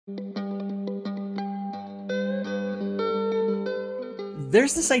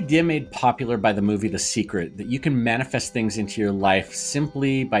There's this idea made popular by the movie The Secret that you can manifest things into your life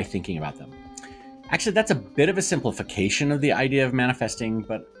simply by thinking about them. Actually, that's a bit of a simplification of the idea of manifesting,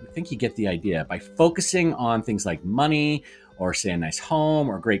 but I think you get the idea. By focusing on things like money, or say a nice home,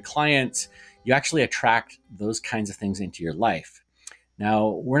 or great clients, you actually attract those kinds of things into your life. Now,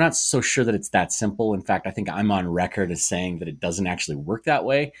 we're not so sure that it's that simple. In fact, I think I'm on record as saying that it doesn't actually work that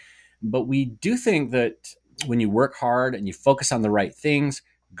way. But we do think that when you work hard and you focus on the right things,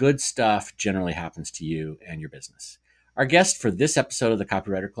 good stuff generally happens to you and your business. Our guest for this episode of the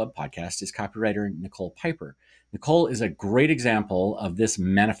Copywriter Club podcast is copywriter Nicole Piper. Nicole is a great example of this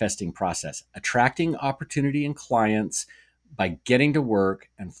manifesting process, attracting opportunity and clients by getting to work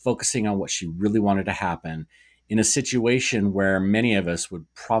and focusing on what she really wanted to happen in a situation where many of us would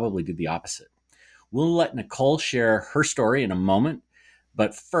probably do the opposite. We'll let Nicole share her story in a moment.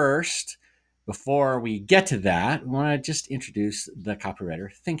 But first, before we get to that, I want to just introduce the Copywriter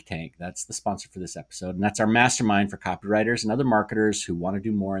Think Tank. That's the sponsor for this episode. And that's our mastermind for copywriters and other marketers who want to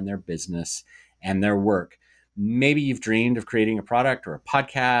do more in their business and their work. Maybe you've dreamed of creating a product or a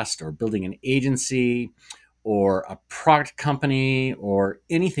podcast or building an agency or a product company or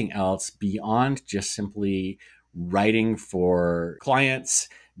anything else beyond just simply writing for clients,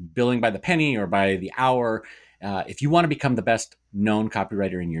 billing by the penny or by the hour. If you want to become the best known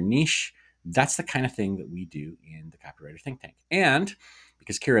copywriter in your niche, that's the kind of thing that we do in the Copywriter Think Tank. And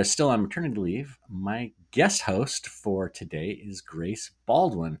because Kira is still on maternity leave, my guest host for today is Grace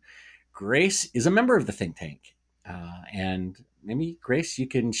Baldwin. Grace is a member of the Think Tank. And maybe, Grace, you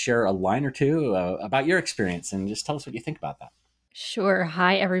can share a line or two about your experience and just tell us what you think about that. Sure.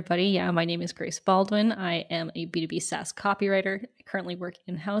 Hi, everybody. Yeah, my name is Grace Baldwin. I am a B2B SaaS copywriter. I currently work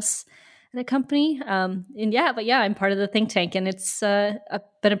in-house at a company. I'm part of the think tank, and it's been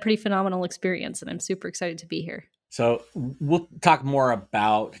a pretty phenomenal experience, and I'm super excited to be here. So we'll talk more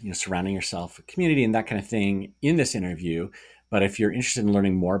about surrounding yourself with community and that kind of thing in this interview. But if you're interested in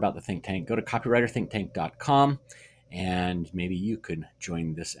learning more about the think tank, go to copywriterthinktank.com. And maybe you could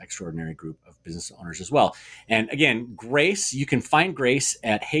join this extraordinary group of business owners as well. And again, Grace, you can find Grace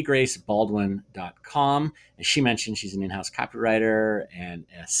at heygracebaldwin.com. As she mentioned, she's an in-house copywriter and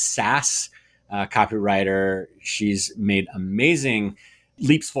a SaaS copywriter. She's made amazing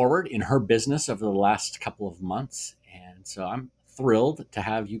leaps forward in her business over the last couple of months. And so I'm thrilled to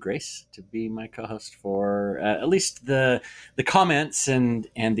have you, Grace, to be my co-host for at least the comments and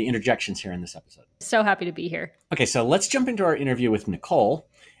the interjections here in this episode. So happy to be here. Okay, so let's jump into our interview with Nicole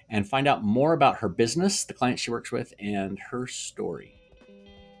and find out more about her business, the clients she works with, and her story.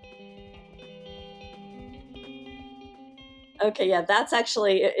 Okay, yeah, that's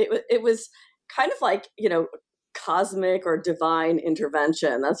actually, it was kind of like, cosmic or divine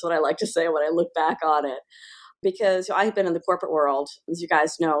intervention. That's what I like to say when I look back on it. Because I've been in the corporate world, as you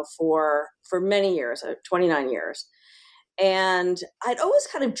guys know, for many years, 29 years. And I'd always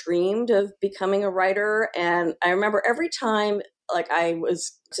kind of dreamed of becoming a writer. And I remember every time, I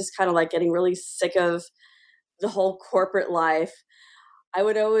was just kind of getting really sick of the whole corporate life, I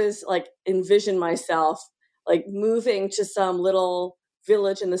would always envision myself moving to some little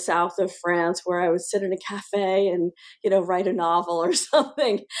village in the south of France where I would sit in a cafe and, write a novel or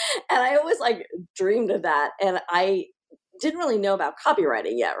something. And I always dreamed of that. And I didn't really know about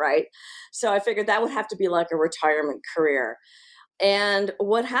copywriting yet, right? So I figured that would have to be a retirement career. And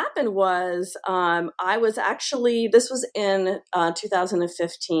what happened was I was actually, this was in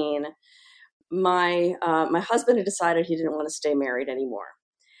 2015. My husband had decided he didn't want to stay married anymore.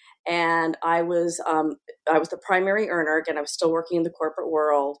 And I was the primary earner. Again, I was still working in the corporate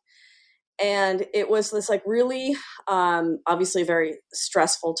world. And it was this really, obviously very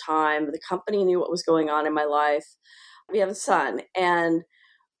stressful time. The company knew what was going on in my life. We have a son. And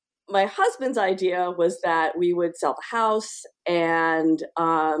my husband's idea was that we would sell the house and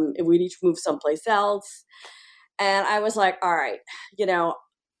we'd each move someplace else. And I was like, all right,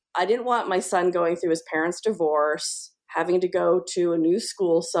 I didn't want my son going through his parents' divorce, having to go to a new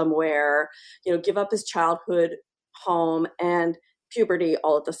school somewhere, give up his childhood home and puberty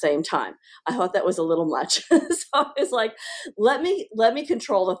all at the same time. I thought that was a little much. So I was like, let me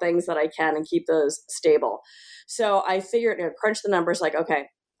control the things that I can and keep those stable. So I figured, crunch the numbers, okay,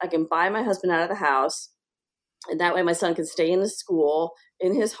 I can buy my husband out of the house. And that way my son can stay in the school,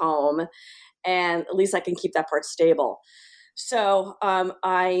 in his home, and at least I can keep that part stable. So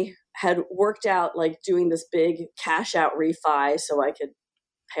I had worked out doing this big cash out refi so I could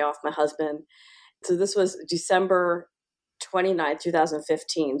pay off my husband. So this was December 29th,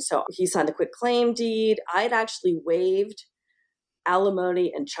 2015. So he signed the quitclaim deed. I'd actually waived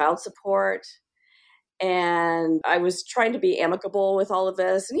alimony and child support. And I was trying to be amicable with all of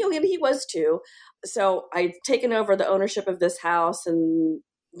this. And, and he was too. So I'd taken over the ownership of this house and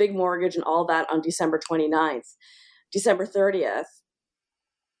big mortgage and all that on December 29th. December 30th,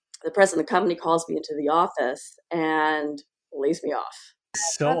 the president of the company calls me into the office and lays me off.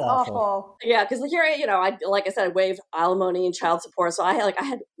 So That's awful. awful. Yeah, because here, like I said, I waived alimony and child support. So I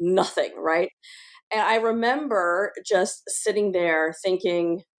had nothing, right? And I remember just sitting there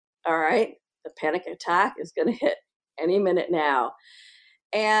thinking, all right, the panic attack is going to hit any minute now.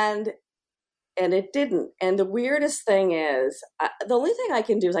 And it didn't. And the weirdest thing is, the only thing I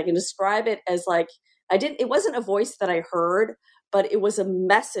can do is I can describe it as like, it wasn't a voice that I heard, but it was a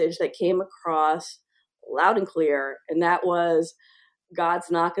message that came across loud and clear. And that was,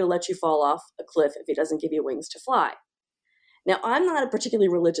 God's not going to let you fall off a cliff if he doesn't give you wings to fly. Now, I'm not a particularly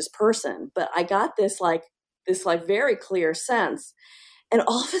religious person, but I got this very clear sense. And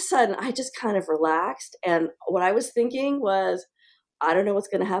all of a sudden, I just kind of relaxed. And what I was thinking was, I don't know what's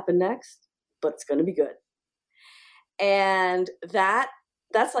going to happen next, but it's going to be good. And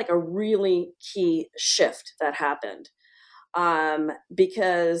that's like a really key shift that happened.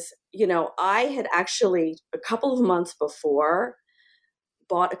 Because, I had actually a couple of months before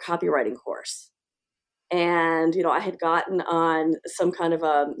bought a copywriting course. And, I had gotten on some kind of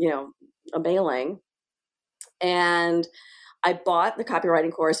a mailing, and I bought the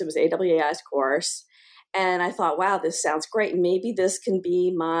copywriting course. It was AWAI's course. And I thought, wow, this sounds great. Maybe this can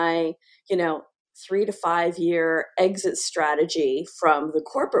be my, 3 to 5 year exit strategy from the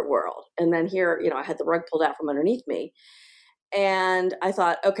corporate world. And then here, I had the rug pulled out from underneath me. And I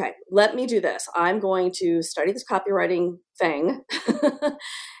thought, okay, let me do this. I'm going to study this copywriting thing and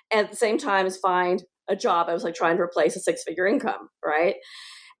at the same time as find a job. I was like trying to replace a 6-figure income, right?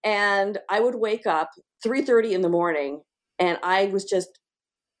 And I would wake up 3:30 in the morning and I was just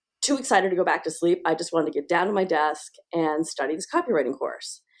too excited to go back to sleep. I just wanted to get down to my desk and study this copywriting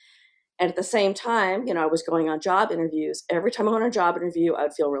course. And at the same time, I was going on job interviews. Every time I went on a job interview, I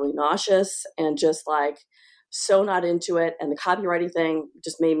would feel really nauseous and just like so not into it. And the copywriting thing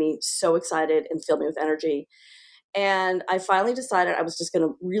just made me so excited and filled me with energy. And I finally decided I was just going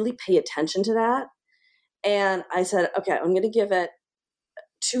to really pay attention to that. And I said, okay, I'm going to give it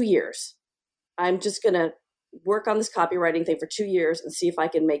 2 years. I'm just going to work on this copywriting thing for 2 years and see if I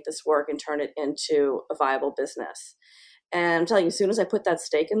can make this work and turn it into a viable business. And I'm telling you, as soon as I put that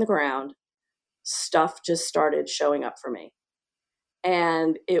stake in the ground, stuff just started showing up for me.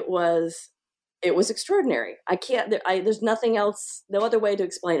 And it was extraordinary. There's nothing else, no other way to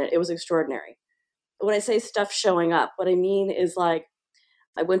explain it. It was extraordinary. When I say stuff showing up, what I mean is like,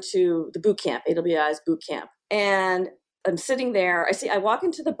 I went to the boot camp, AWI's boot camp, and I'm sitting there. I walk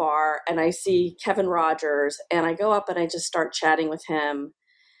into the bar and I see Kevin Rogers, and I go up and I just start chatting with him.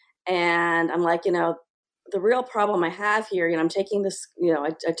 And I'm like, the real problem I have here, I'm taking this,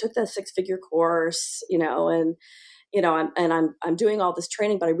 I took that 6-figure course, and I'm doing all this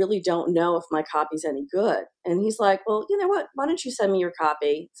training, but I really don't know if my copy's any good. And he's like, well, you know what? Why don't you send me your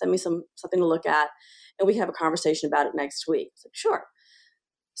copy? Send me something to look at, and we have a conversation about it next week. I said, sure.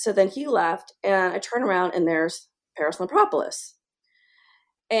 So then he left, and I turn around, and there's Paris Lampropoulos.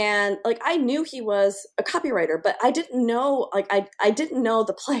 And like, I knew he was a copywriter, but I didn't know, I didn't know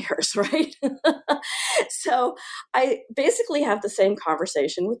the players, right? So I basically have the same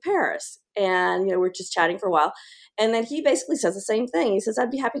conversation with Paris, and, we're just chatting for a while. And then he basically says the same thing. He says,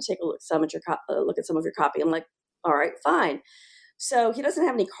 I'd be happy to take a look at some of your copy. I'm like, all right, fine. So he doesn't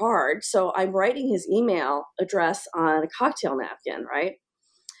have any cards. So I'm writing his email address on a cocktail napkin, right?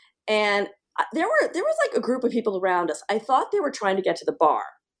 And there was like a group of people around us. I thought they were trying to get to the bar.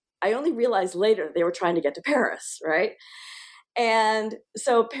 I only realized later they were trying to get to Paris, right? And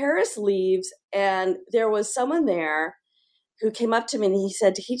so Paris leaves, and there was someone there who came up to me and he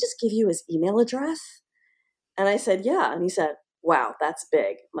said, did he just give you his email address? And I said, yeah. And he said, wow, that's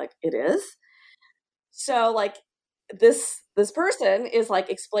big. I'm like, it is? So like this person is like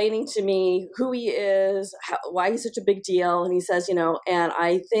explaining to me who he is, why he's such a big deal. And he says, and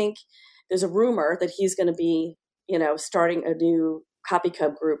I think there's a rumor that he's going to be, starting a new Copy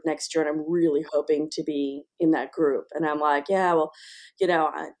Cub group next year. And I'm really hoping to be in that group. And I'm like, yeah, well,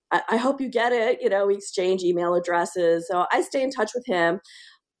 I hope you get it. We exchange email addresses. So I stay in touch with him.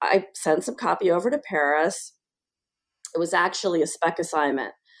 I sent some copy over to Paris. It was actually a spec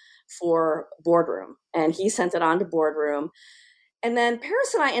assignment for Boardroom, and he sent it on to Boardroom. And then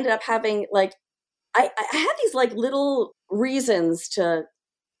Paris and I ended up having like, I had these like little reasons to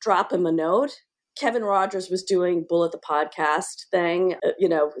drop him a note. Kevin Rogers was doing Bullet the podcast thing,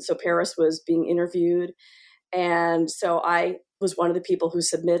 so Paris was being interviewed. And so I was one of the people who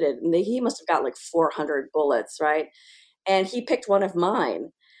submitted, and he must have got like 400 bullets, right? And he picked one of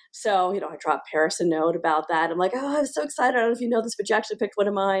mine. So, I dropped Paris a note about that. I'm like, oh, I was so excited. I don't know if you know this, but you actually picked one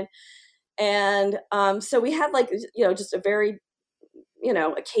of mine. And so we had like, just a very,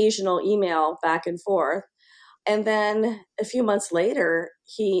 occasional email back and forth. And then a few months later,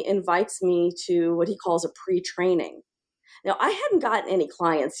 he invites me to what he calls a pre-training. Now, I hadn't gotten any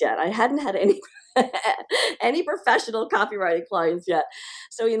clients yet. I hadn't had any professional copywriting clients yet.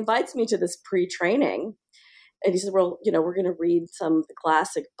 So he invites me to this pre-training. And he said, well, we're going to read some of the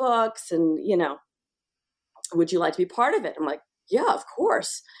classic books and, would you like to be part of it? I'm like, yeah, of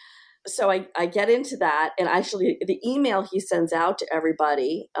course. So I get into that. And actually the email he sends out to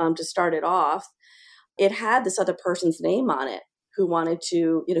everybody to start it off, it had this other person's name on it who wanted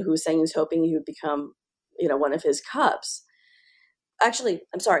to, who was saying he was hoping he would become, one of his cubs. Actually,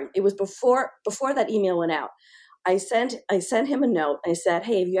 I'm sorry. It was before that email went out. I sent him a note. I said,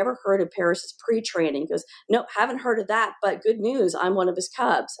 hey, have you ever heard of Paris's pre-training? He goes, no, haven't heard of that, but good news. I'm one of his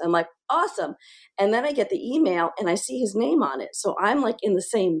cubs. I'm like, awesome. And then I get the email and I see his name on it. So I'm like in the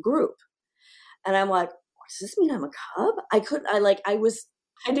same group. And I'm like, does this mean I'm a cub? I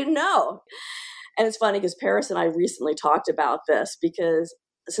didn't know. And it's funny because Paris and I recently talked about this because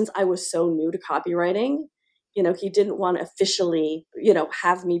since I was so new to copywriting, he didn't want to officially,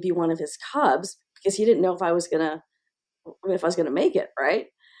 have me be one of his cubs because he didn't know if I was gonna make it, right?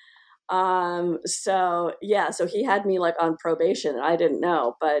 So he had me like on probation, and I didn't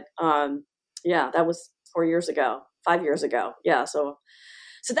know, but that was 5 years ago. Yeah, so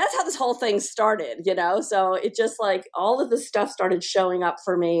that's how this whole thing started, So it just like all of this stuff started showing up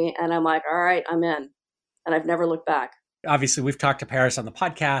for me, and I'm like, all right, I'm in, and I've never looked back. Obviously, we've talked to Paris on the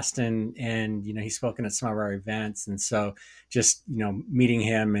podcast, and he's spoken at some of our events, and so just meeting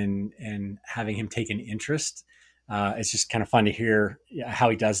him and having him take an interest, it's just kind of fun to hear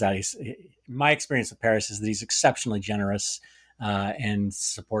how he does that. My experience with Paris is that he's exceptionally generous and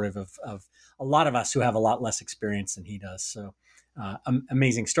supportive of a lot of us who have a lot less experience than he does. So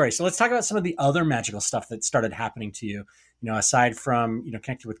amazing story. So let's talk about some of the other magical stuff that started happening to you. Aside from,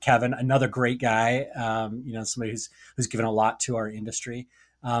 connected with Kevin, another great guy, somebody who's given a lot to our industry.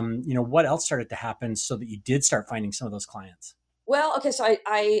 What else started to happen so that you did start finding some of those clients? Well, okay, so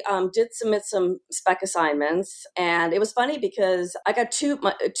I did submit some spec assignments, and it was funny because I got two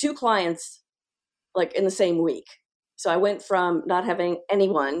clients like in the same week. So I went from not having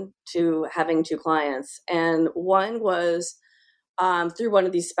anyone to having two clients, and one was through one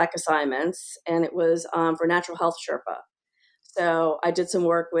of these spec assignments, and it was for Natural Health Sherpa. So I did some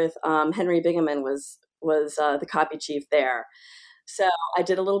work with Henry Bingaman was the copy chief there. So I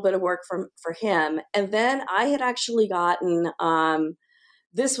did a little bit of work for him. And then I had actually gotten,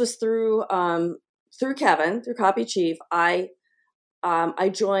 this was through Kevin, through copy chief. I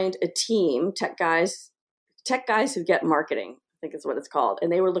joined a team, tech guys who get marketing, I think is what it's called. And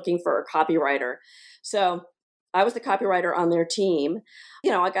they were looking for a copywriter. So I was the copywriter on their team.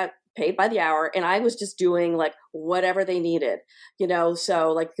 I got paid by the hour, and I was just doing like whatever they needed,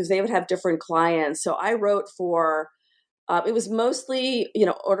 so like, because they would have different clients. So I wrote for, it was mostly,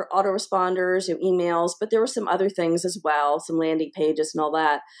 autoresponders, emails, but there were some other things as well, some landing pages and all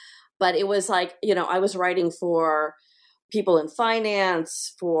that. But it was like, I was writing for people in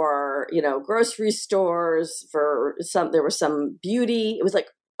finance, for, grocery stores, there was some beauty. It was like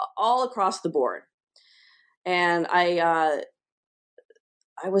all across the board. And I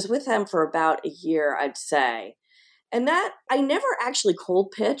was with them for about a year, I'd say. And that I never actually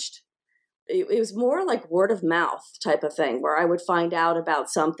cold pitched. It was more like word of mouth type of thing where I would find out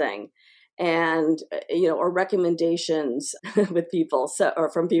about something and, or recommendations with people,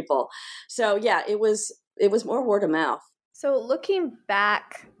 or from people. So yeah, it was more word of mouth. So looking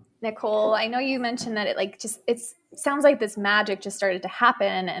back, Nicole, I know you mentioned that it sounds like this magic just started to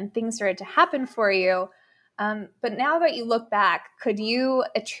happen and things started to happen for you. But now that you look back, could you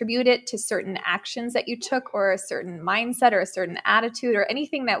attribute it to certain actions that you took, or a certain mindset, or a certain attitude, or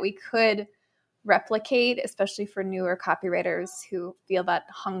anything that we could replicate, especially for newer copywriters who feel that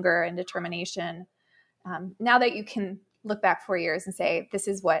hunger and determination? Now that you can look back 4 years and say, this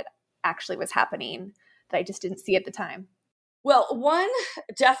is what actually was happening that I just didn't see at the time. Well, one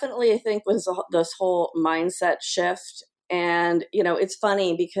definitely I think was this whole mindset shift. And, it's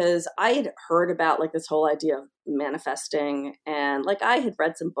funny because I had heard about like this whole idea of manifesting, and like I had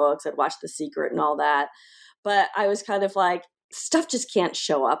read some books, I'd watched The Secret and all that, but I was kind of like, stuff just can't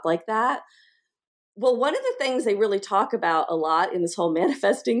show up like that. Well, one of the things they really talk about a lot in this whole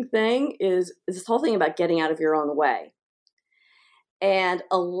manifesting thing is this whole thing about getting out of your own way and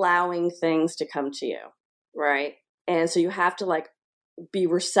allowing things to come to you, right? And so you have to like be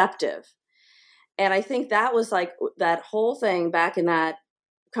receptive. And I think that was like that whole thing back in that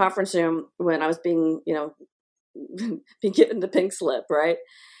conference room when I was being, being given the pink slip, right?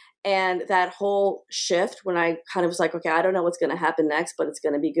 And that whole shift when I kind of was like, okay, I don't know what's going to happen next, but it's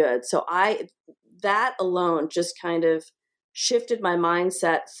going to be good. So that alone just kind of shifted my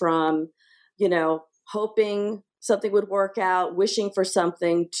mindset from, hoping something would work out, wishing for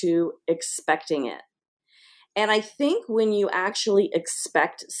something, to expecting it. And I think when you actually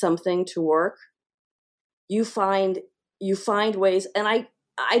expect something to work, you find ways. And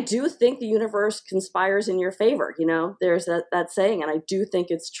I do think the universe conspires in your favor. There's that saying, and I do think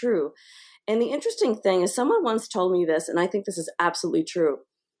it's true. And the interesting thing is, someone once told me this, and I think this is absolutely true.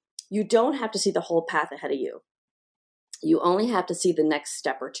 You don't have to see the whole path ahead of you. You only have to see the next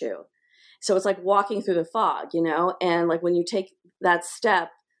step or two. So it's like walking through the fog, and like when you take that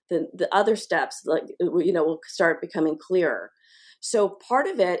step, the other steps, like, will start becoming clearer. So part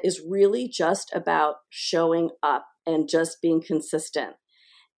of it is really just about showing up and just being consistent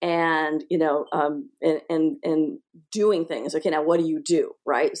and, and doing things. Okay, now what do you do,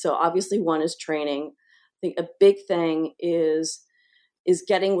 right? So obviously one is training. I think a big thing is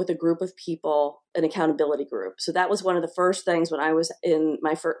getting with a group of people, an accountability group. So that was one of the first things when I was in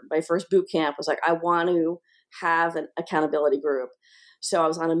my first boot camp, was like, I want to have an accountability group. So I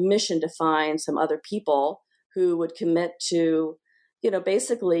was on a mission to find some other people who would commit to,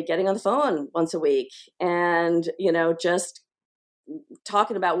 basically getting on the phone once a week and, just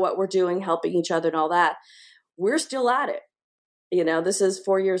talking about what we're doing, helping each other and all that. We're still at it. This is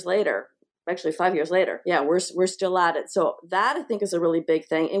 4 years later. Actually 5 years later. Yeah, we're still at it. So that, I think, is a really big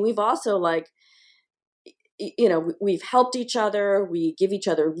thing. And we've also we've helped each other. We give each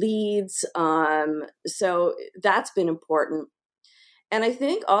other leads. So that's been important. And I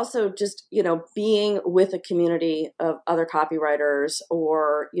think also just, being with a community of other copywriters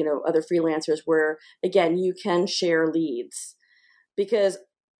or, other freelancers where, again, you can share leads, because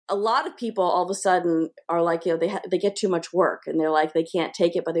a lot of people all of a sudden are like, they get too much work and they're like, they can't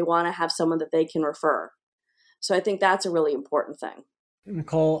take it, but they want to have someone that they can refer. So I think that's a really important thing.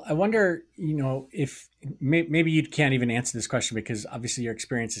 Nicole, I wonder, if maybe you can't even answer this question because obviously your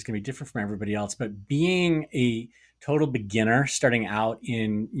experience is going to be different from everybody else, but being a total beginner starting out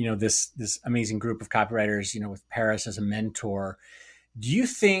in, this amazing group of copywriters, with Paris as a mentor, do you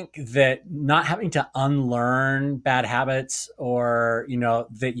think that not having to unlearn bad habits or,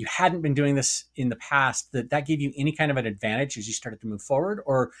 that you hadn't been doing this in the past, that gave you any kind of an advantage as you started to move forward?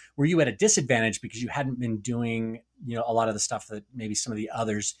 Or were you at a disadvantage because you hadn't been doing, a lot of the stuff that maybe some of the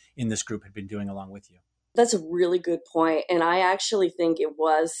others in this group had been doing along with you? That's a really good point. And I actually think it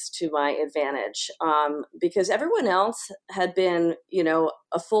was to my advantage because everyone else had been,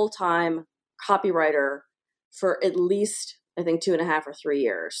 a full-time copywriter for at least, I think, 2.5 or 3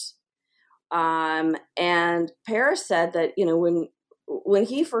 years. And Paris said that, when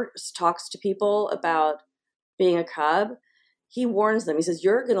he first talks to people about being a cub, he warns them. He says,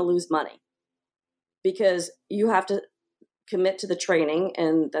 you're going to lose money because you have to commit to the training,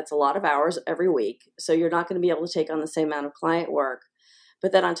 and that's a lot of hours every week. So you're not going to be able to take on the same amount of client work.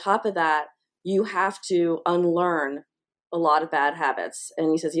 But then on top of that, you have to unlearn a lot of bad habits.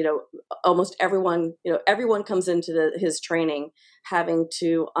 And he says, almost everyone comes into his training having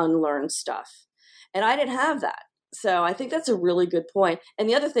to unlearn stuff. And I didn't have that. So I think that's a really good point. And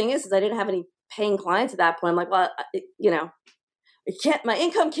the other thing is I didn't have any paying clients at that point. I'm like, well, my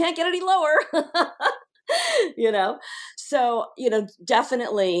income can't get any lower. So,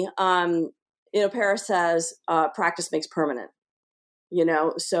 definitely, Paris says, practice makes permanent,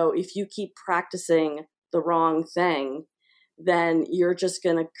 so if you keep practicing the wrong thing, then you're just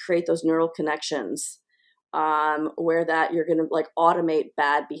going to create those neural connections, where that you're going to like automate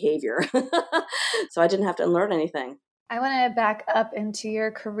bad behavior. So I didn't have to unlearn anything. I want to back up into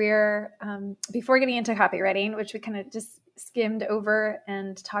your career before getting into copywriting, which we kind of just skimmed over,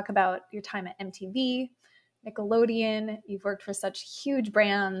 and talk about your time at MTV, Nickelodeon. You've worked for such huge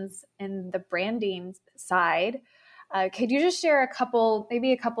brands in the branding side. Could you just share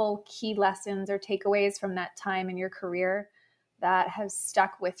maybe a couple key lessons or takeaways from that time in your career that has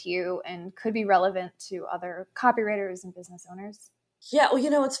stuck with you and could be relevant to other copywriters and business owners? Yeah,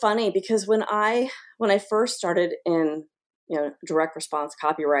 well, it's funny because when I first started in direct response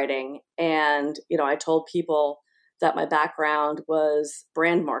copywriting, and I told people that my background was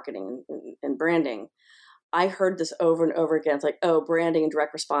brand marketing and branding, I heard this over and over again. It's like, oh, branding and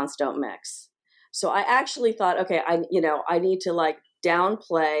direct response don't mix. So I actually thought, okay, I need to like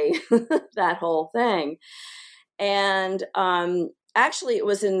downplay that whole thing. And actually, it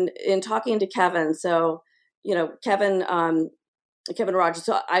was in talking to Kevin. So Kevin Rogers.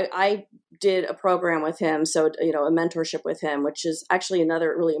 So I did a program with him. So, a mentorship with him, which is actually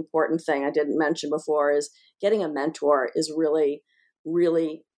another really important thing I didn't mention before, is getting a mentor is really,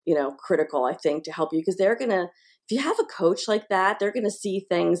 really, critical, I think, to help you, because if you have a coach like that, they're going to see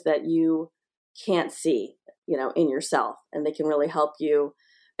things that you can't see, in yourself, and they can really help you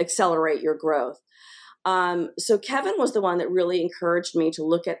accelerate your growth. So Kevin was the one that really encouraged me to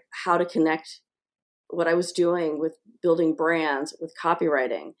look at how to connect what I was doing with building brands with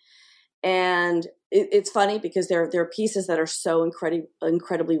copywriting. And it's funny because there are pieces that are so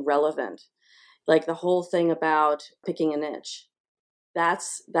incredibly relevant, like the whole thing about picking a niche.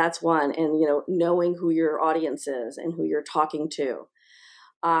 That's one. And, knowing who your audience is and who you're talking to.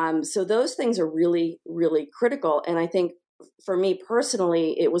 So those things are really, really critical. And I think for me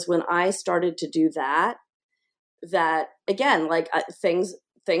personally, it was when I started to do that again, things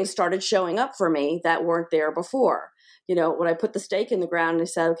started showing up for me that weren't there before. When I put the stake in the ground and I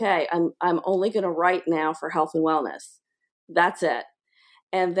said, okay, I'm only going to write now for health and wellness. That's it.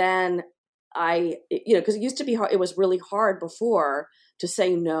 And then because it used to be hard, it was really hard before to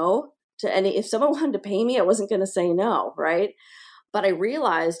say no to any, if someone wanted to pay me, I wasn't going to say no. Right. But I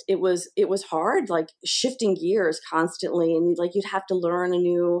realized it was hard, like shifting gears constantly. And you'd have to learn a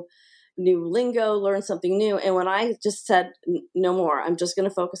new lingo, learn something new. And when I just said, no more, I'm just going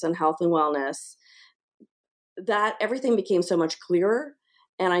to focus on health and wellness, that everything became so much clearer.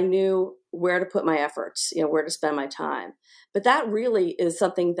 And I knew where to put my efforts, where to spend my time. But that really is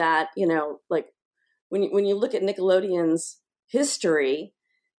something that, when you look at Nickelodeon's history,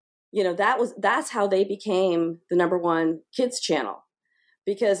 that's how they became the number one kids channel.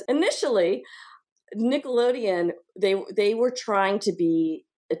 Because initially, Nickelodeon, they were trying to be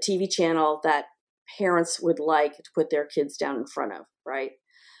a TV channel that parents would like to put their kids down in front of, right?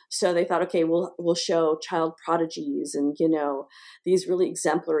 So they thought, okay, we'll show child prodigies and, these really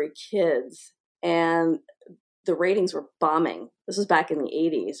exemplary kids. And the ratings were bombing. This was back in the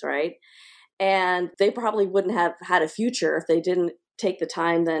 80s, right? And they probably wouldn't have had a future if they didn't take the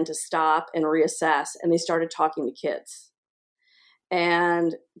time then to stop and reassess. And they started talking to kids.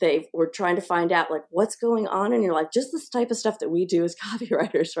 And they were trying to find out, what's going on in your life, just this type of stuff that we do as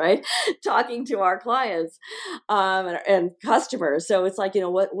copywriters, right? Talking to our clients and customers. So it's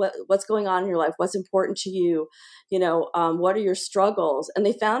what's going on in your life? What's important to you? What are your struggles? And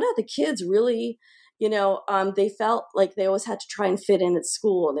they found out the kids really, they felt like they always had to try and fit in at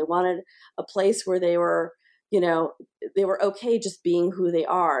school, and they wanted a place where they were, they were okay just being who they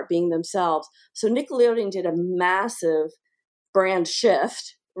are, being themselves. So Nickelodeon did a massive brand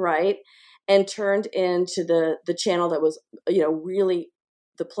shift, right? And turned into the channel that was, really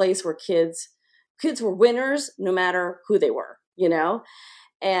the place where kids were winners no matter who they were,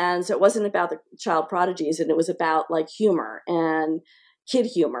 And so it wasn't about the child prodigies, and it was about humor and kid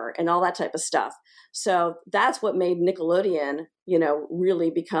humor and all that type of stuff. So that's what made Nickelodeon, really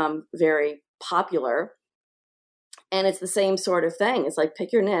become very popular. And it's the same sort of thing. It's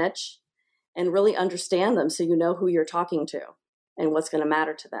pick your niche and really understand them so you know who you're talking to and what's going to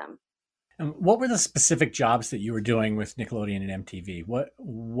matter to them. And what were the specific jobs that you were doing with Nickelodeon and MTV?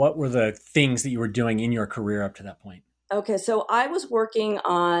 What were the things that you were doing in your career up to that point? Okay, so I was working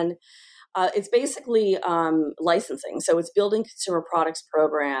on, it's basically licensing. So it's building consumer products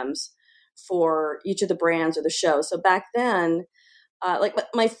programs for each of the brands or the shows. So back then,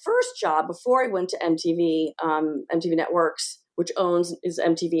 my first job before I went to MTV, MTV Networks, which is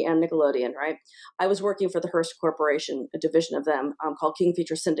MTV and Nickelodeon, right? I was working for the Hearst Corporation, a division of them called King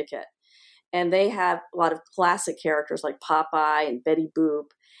Feature Syndicate. And they have a lot of classic characters like Popeye and Betty Boop.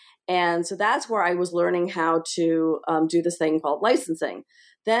 And so that's where I was learning how to do this thing called licensing.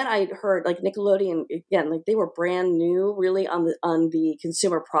 Then I heard Nickelodeon, again, they were brand new really on the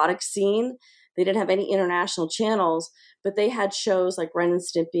consumer product scene. They didn't have any international channels, but they had shows like Ren and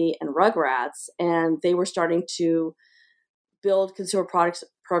Stimpy and Rugrats, and they were starting to build consumer products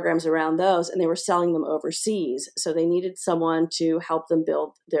programs around those, and they were selling them overseas. So they needed someone to help them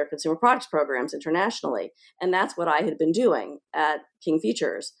build their consumer products programs internationally. And that's what I had been doing at King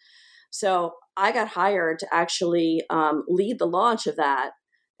Features. So I got hired to actually lead the launch of that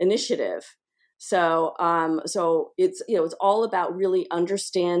initiative. So it's, it's all about really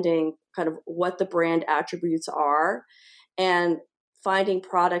understanding kind of what the brand attributes are and finding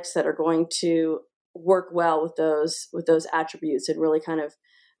products that are going to work well with those attributes and really kind of,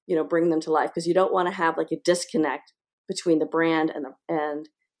 bring them to life, because you don't want to have a disconnect between the brand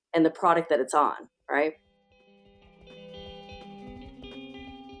and the product that it's on, right?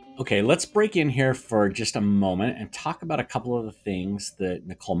 Okay, let's break in here for just a moment and talk about a couple of the things that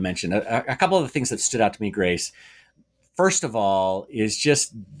Nicole mentioned. A couple of the things that stood out to me, Grace. First of all, is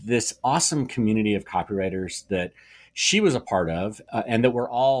just this awesome community of copywriters that she was a part of and that we're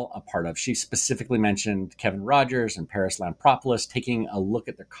all a part of. She specifically mentioned Kevin Rogers and Paris Lampropoulos taking a look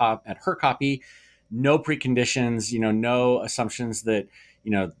at at her copy, no preconditions, no assumptions that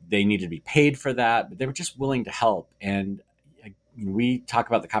they needed to be paid for that, but they were just willing to help. And we talk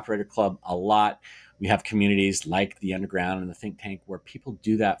about the Copywriter Club a lot. We have communities like the Underground and the Think Tank where people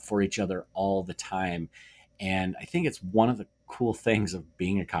do that for each other all the time. And I think it's one of the cool things of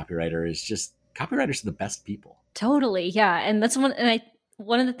being a copywriter is just copywriters are the best people. Totally. Yeah. And that's one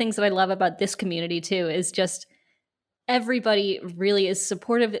of the things that I love about this community too is just everybody really is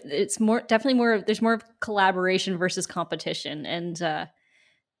supportive. It's there's more collaboration versus competition. And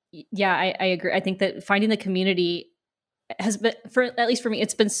yeah, I agree. I think that finding the community has been, at least for me,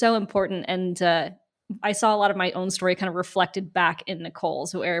 it's been so important. And I saw a lot of my own story kind of reflected back in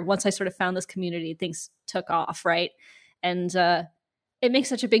Nicole's, where once I sort of found this community, things took off, right? And it makes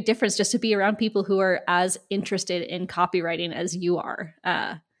such a big difference just to be around people who are as interested in copywriting as you are.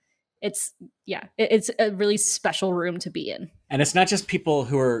 It's a really special room to be in. And it's not just people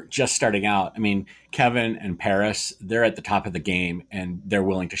who are just starting out. I mean, Kevin and Paris, they're at the top of the game and they're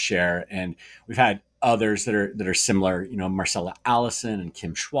willing to share. And we've had others that are similar, Marcella Allison and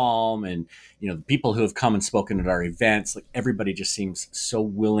Kim Schwalm and, the people who have come and spoken at our events. Like everybody just seems so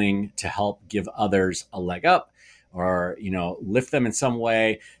willing to help give others a leg up or, lift them in some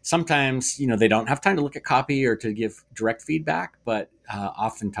way. Sometimes, they don't have time to look at copy or to give direct feedback, but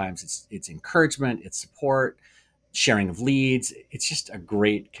oftentimes it's encouragement, it's support, sharing of leads. It's just a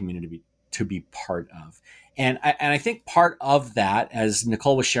great community to be part of. And I think part of that, as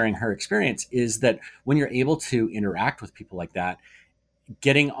Nicole was sharing her experience, is that when you're able to interact with people like that,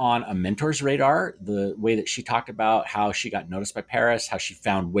 getting on a mentor's radar, the way that she talked about how she got noticed by Paris, how she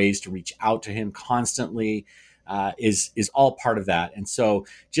found ways to reach out to him constantly, is all part of that. And so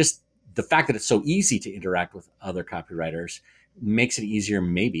just the fact that it's so easy to interact with other copywriters makes it easier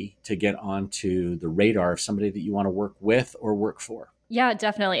maybe to get onto the radar of somebody that you want to work with or work for. Yeah,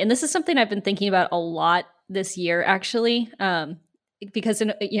 definitely. And this is something I've been thinking about a lot this year, actually, because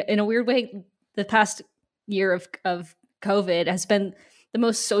in a weird way, the past year of COVID has been the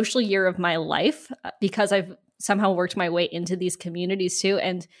most social year of my life because I've somehow worked my way into these communities too.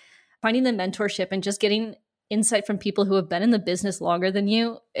 And finding the mentorship and just getting insight from people who have been in the business longer than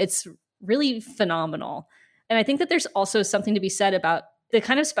you, it's really phenomenal. And I think that there's also something to be said about the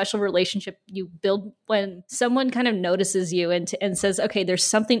kind of special relationship you build when someone kind of notices you and says, okay, there's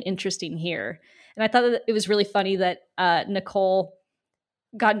something interesting here. And I thought that it was really funny that Nicole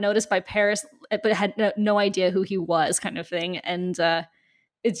got noticed by Paris, but had no idea who he was, kind of thing. And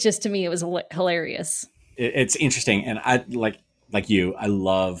it's just, to me, it was hilarious. It's interesting. And I like you, I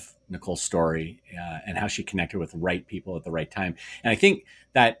love Nicole's story and how she connected with the right people at the right time. And I think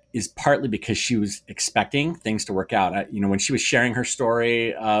that is partly because she was expecting things to work out. When she was sharing her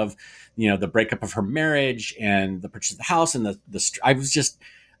story of, the breakup of her marriage and the purchase of the house and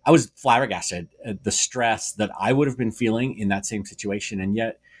I was flabbergasted at the stress that I would have been feeling in that same situation. And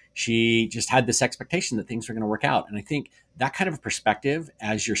yet she just had this expectation that things were going to work out. And I think that kind of a perspective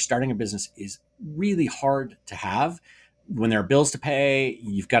as you're starting a business is really hard to have. When there are bills to pay,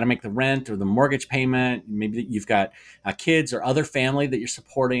 you've got to make the rent or the mortgage payment. Maybe you've got kids or other family that you're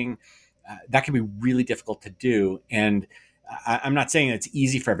supporting. That can be really difficult to do. And I'm not saying it's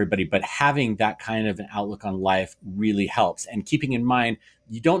easy for everybody, but having that kind of an outlook on life really helps. And keeping in mind,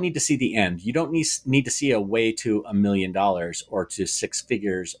 you don't need to see the end. You don't need to see a way to $1 million or to six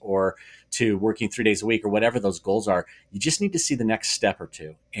figures or to working 3 days a week or whatever those goals are. You just need to see the next step or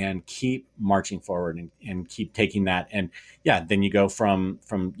two and keep marching forward and keep taking that. And yeah, then you go from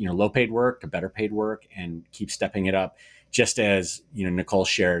low paid work to better paid work and keep stepping it up. Just as, Nicole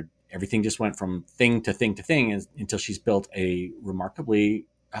shared, everything just went from thing to thing to thing until she's built a remarkably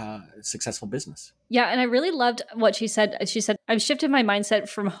successful business. Yeah. And I really loved what she said. She said, I've shifted my mindset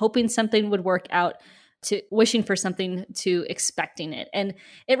from hoping something would work out to wishing for something to expecting it. And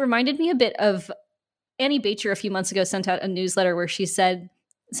it reminded me a bit of Annie Bacher a few months ago sent out a newsletter where she said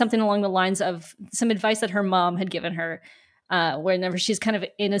something along the lines of some advice that her mom had given her whenever she's kind of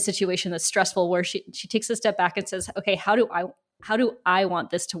in a situation that's stressful, where she takes a step back and says, okay, how do I want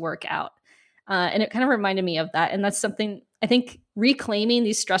this to work out? And it kind of reminded me of that. And that's something, I think, reclaiming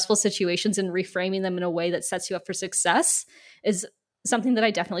these stressful situations and reframing them in a way that sets you up for success is something that I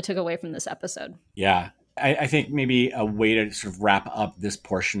definitely took away from this episode. Yeah. I think maybe a way to sort of wrap up this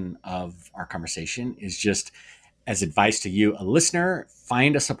portion of our conversation is just as advice to you, a listener,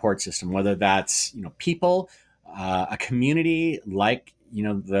 find a support system, whether that's, people, a community like,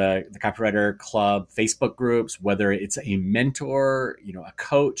 the Copywriter Club Facebook groups, whether it's a mentor, a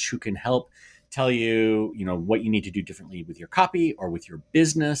coach who can help tell you, what you need to do differently with your copy or with your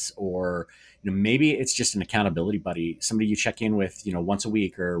business, or, maybe it's just an accountability buddy, somebody you check in with, once a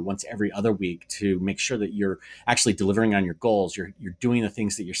week or once every other week to make sure that you're actually delivering on your goals. You're doing the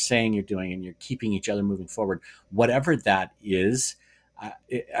things that you're saying you're doing, and you're keeping each other moving forward. Whatever that is,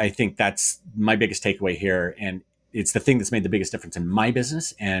 I think that's my biggest takeaway here. And it's the thing that's made the biggest difference in my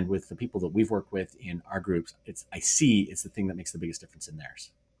business and with the people that we've worked with in our groups. It's the thing that makes the biggest difference in theirs.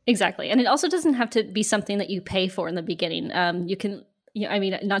 Exactly. And it also doesn't have to be something that you pay for in the beginning. You can,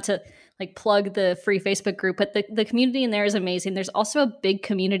 not to like plug the free Facebook group, but the community in there is amazing. There's also a big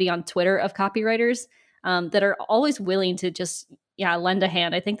community on Twitter of copywriters that are always willing to just, lend a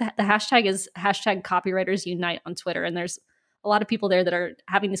hand. I think that the hashtag is #CopywritersUnite on Twitter. And there's a lot of people there that are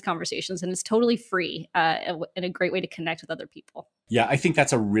having these conversations, and it's totally free and a great way to connect with other people. Yeah, I think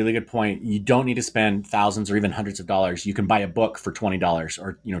that's a really good point. You don't need to spend thousands or even hundreds of dollars. You can buy a book for $20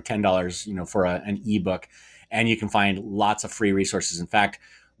 or $10, for an ebook, and you can find lots of free resources. In fact,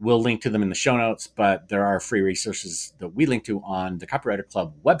 we'll link to them in the show notes, but there are free resources that we link to on the Copywriter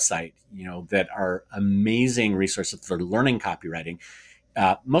Club website, that are amazing resources for learning copywriting.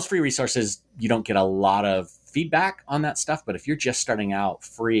 Most free resources, you don't get a lot of feedback on that stuff, but if you're just starting out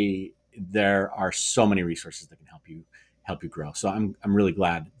free, there are so many resources that can help you grow. So I'm really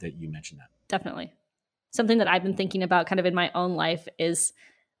glad that you mentioned that. Definitely. Something that I've been thinking about kind of in my own life is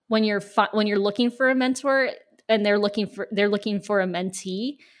when you're looking for a mentor and they're looking for a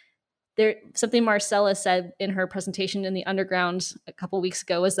mentee. Something Marcella said in her presentation in the Underground a couple of weeks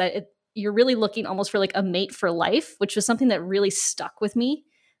ago was that you're really looking almost for like a mate for life, which was something that really stuck with me.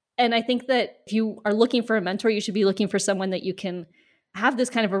 And I think that if you are looking for a mentor, you should be looking for someone that you can have this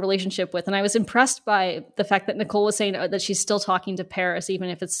kind of a relationship with. And I was impressed by the fact that Nicole was saying that she's still talking to Paris, even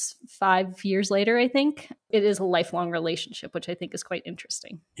if it's 5 years later. I think it is a lifelong relationship, which I think is quite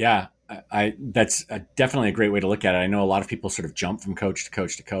interesting. Yeah, that's definitely a great way to look at it. I know a lot of people sort of jump from coach to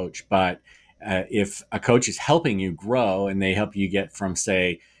coach to coach, but if a coach is helping you grow and they help you get from,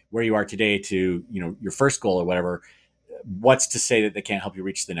 say, where you are today to, your first goal or whatever, what's to say that they can't help you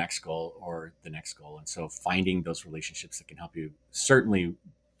reach the next goal or the next goal? And so finding those relationships that can help you, certainly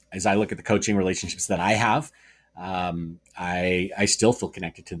as I look at the coaching relationships that I have, I still feel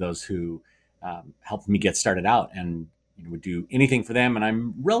connected to those who helped me get started out and would do anything for them. And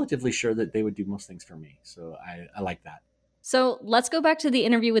I'm relatively sure that they would do most things for me. So I like that. So let's go back to the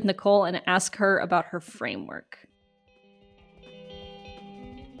interview with Nicole and ask her about her framework.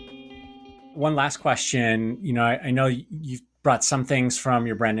 One last question. I know you've brought some things from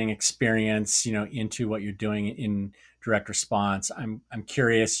your branding experience, into what you're doing in direct response. I'm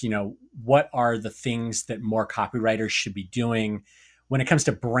curious, what are the things that more copywriters should be doing when it comes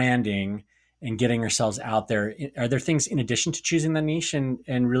to branding and getting ourselves out there? Are there things in addition to choosing the niche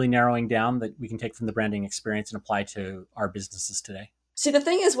and really narrowing down that we can take from the branding experience and apply to our businesses today? See, the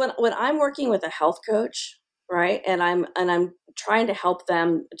thing is, when I'm working with a health coach, right, and I'm trying to help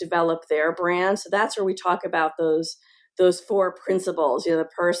them develop their brand, so that's where we talk about those 4 principles, the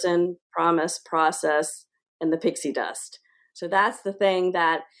person, promise, process, and the pixie dust. So that's the thing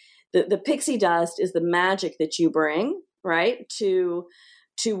that the pixie dust is the magic that you bring, right, to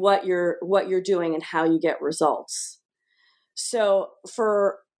what you're doing and how you get results. So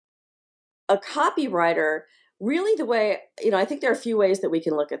for a copywriter, really the way, I think there are a few ways that we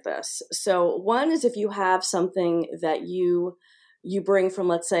can look at this. So one is if you have something that you bring from,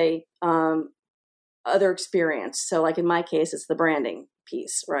 let's say, other experience. So like in my case, it's the branding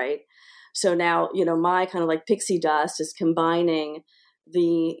piece, right? So now, my kind of like pixie dust is combining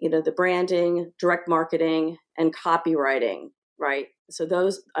the branding, direct marketing, and copywriting, right? So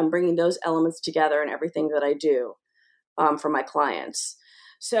I'm bringing those elements together in everything that I do for my clients.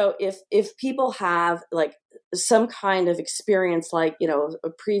 So if people have like some kind of experience, like, a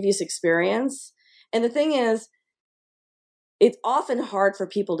previous experience, and the thing is, it's often hard for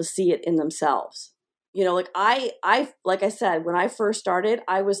people to see it in themselves. Like like I said, when I first started,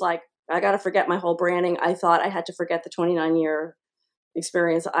 I was like, I got to forget my whole branding. I thought I had to forget the 29-year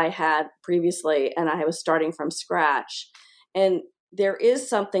experience I had previously, and I was starting from scratch. And there is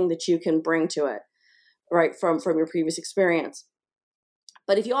something that you can bring to it, right, from your previous experience.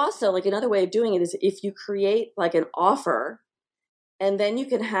 But if you also, like, another way of doing it is if you create like an offer, and then you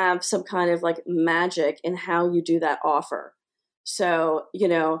can have some kind of like magic in how you do that offer. So,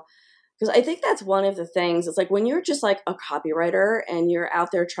 Because I think that's one of the things. It's like when you're just like a copywriter and you're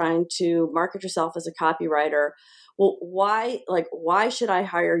out there trying to market yourself as a copywriter, well, why should I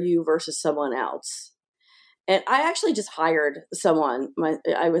hire you versus someone else? And I actually just hired someone.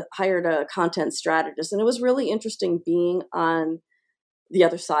 Hired a content strategist, and it was really interesting being on the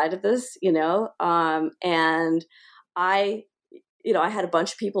other side of this, and I had a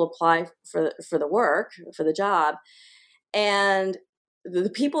bunch of people apply for the work, for the job. And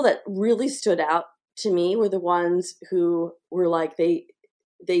the people that really stood out to me were the ones who were like, they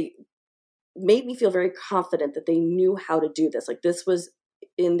made me feel very confident that they knew how to do this. Like this was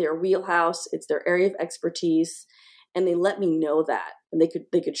in their wheelhouse. It's their area of expertise. And they let me know that, and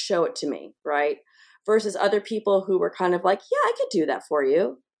they could show it to me. Right. Versus other people who were kind of like, yeah, I could do that for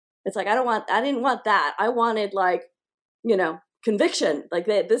you. It's like, I didn't want that. I wanted like, conviction, like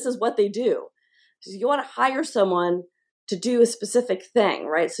this is what they do. So you want to hire someone to do a specific thing,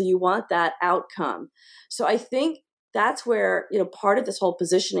 right? So you want that outcome. So I think that's where, part of this whole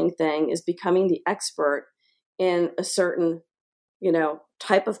positioning thing is becoming the expert in a certain,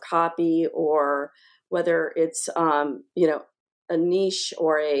 type of copy, or whether it's, a niche,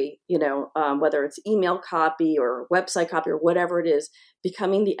 or whether it's email copy or website copy or whatever it is,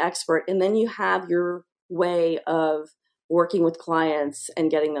 becoming the expert. And then you have your way of working with clients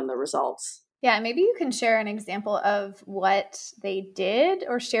and getting them the results. Yeah, maybe you can share an example of what they did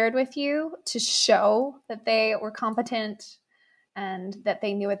or shared with you to show that they were competent and that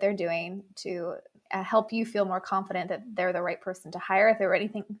they knew what they're doing, to help you feel more confident that they're the right person to hire. If there were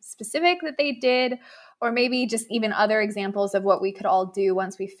anything specific that they did, or maybe just even other examples of what we could all do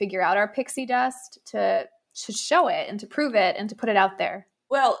once we figure out our pixie dust to show it and to prove it and to put it out there.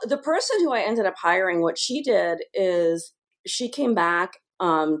 Well, the person who I ended up hiring, what she did is she came back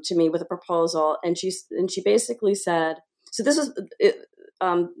to me with a proposal, and she basically said, so this is it,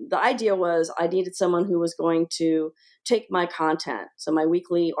 the idea was I needed someone who was going to take my content, so my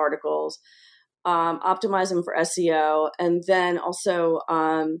weekly articles, optimize them for SEO, and then also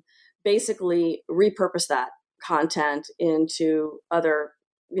basically repurpose that content into other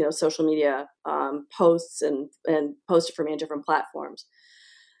social media posts and post it for me on different platforms.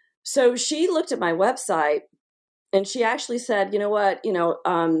 So she looked at my website, and she actually said, you know what,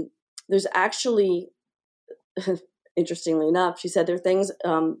 there's actually, interestingly enough, she said there are things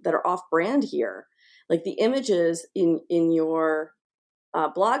that are off brand here. Like the images in your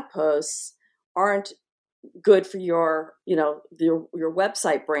blog posts aren't good for your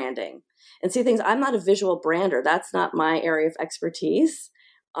website branding. And see, things, I'm not a visual brander. That's not my area of expertise.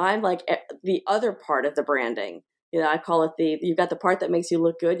 I'm like the other part of the branding. I call it you've got the part that makes you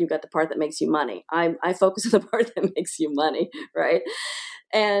look good. You've got the part that makes you money. I focus on the part that makes you money. Right.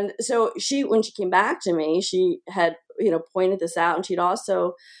 And so when she came back to me, she had, pointed this out, and she'd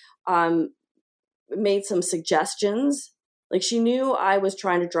also made some suggestions. Like she knew I was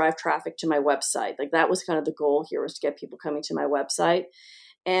trying to drive traffic to my website. Like that was kind of the goal here, was to get people coming to my website.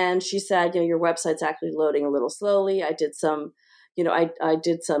 And she said, your website's actually loading a little slowly. I did some I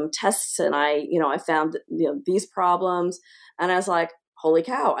did some tests, and I found these problems, and I was like, holy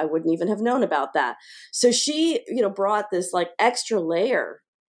cow, I wouldn't even have known about that. So she, brought this like extra layer,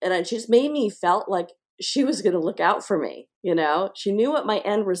 and it just made me felt like she was going to look out for me. She knew what my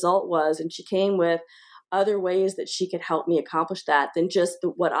end result was, and she came with other ways that she could help me accomplish that than just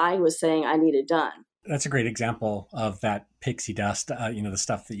what I was saying I needed done. That's a great example of that pixie dust, the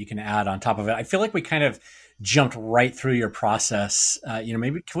stuff that you can add on top of it. I feel like we kind of jumped right through your process.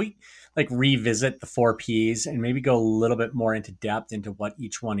 Maybe can we like revisit the 4 Ps and maybe go a little bit more into depth into what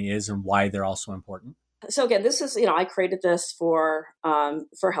each one is and why they're also important? So again, this is, I created this for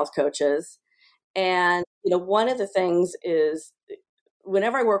health coaches. And, one of the things is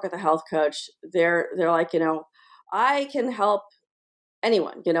whenever I work with a health coach, they're like, I can help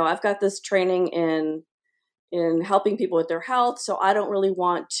anyone. I've got this training in helping people with their health, so I don't really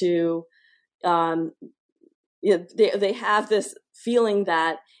want to. They have this feeling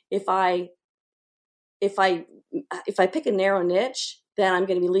that if I pick a narrow niche, then I'm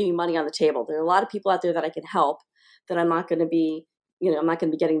going to be leaving money on the table. There are a lot of people out there that I can help that I'm not going to be, I'm not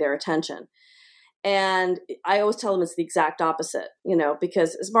going to be getting their attention. And I always tell them it's the exact opposite,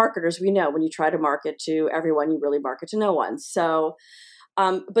 because as marketers, we know when you try to market to everyone, you really market to no one. So,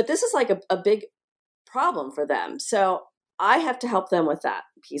 but this is like a big problem for them. So I have to help them with that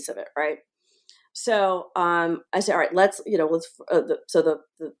piece of it. Right. So I say, all right, let's so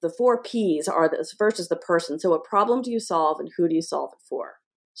the 4 Ps are this. First is the person. So what problem do you solve, and who do you solve it for?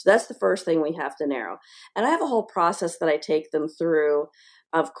 So that's the first thing we have to narrow. And I have a whole process that I take them through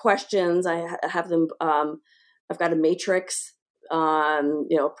of questions. I have them, I've got a matrix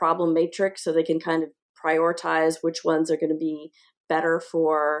problem matrix so they can kind of prioritize which ones are going to be better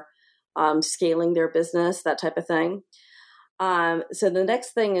for scaling their business, that type of thing. So the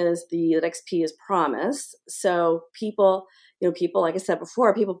next thing is the next P is promise. So people, like I said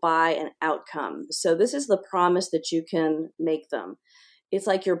before, people buy an outcome. So this is the promise that you can make them. It's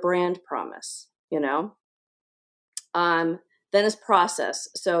like your brand promise, Then is process.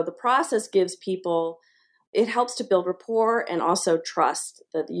 So the process gives people, it helps to build rapport and also trust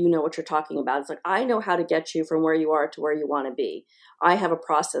that you know what you're talking about. It's like, I know how to get you from where you are to where you want to be. I have a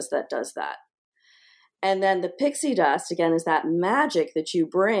process that does that. And then the pixie dust, again, is that magic that you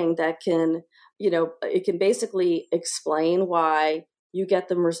bring that can, it can basically explain why you get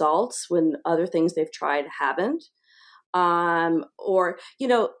them results when other things they've tried haven't.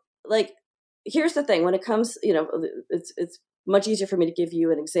 Here's the thing, when it comes, it's much easier for me to give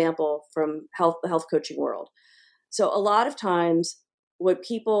you an example from the health coaching world. So a lot of times what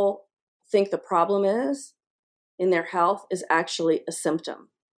people think the problem is in their health is actually a symptom.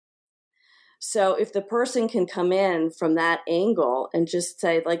 So if the person can come in from that angle and just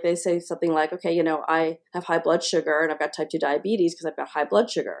say, like they say something like, okay, I have high blood sugar and I've got type 2 diabetes because I've got high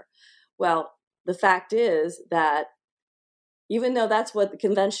blood sugar. Well, the fact is that even though that's what the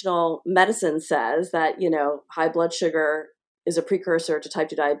conventional medicine says, that, high blood sugar is a precursor to type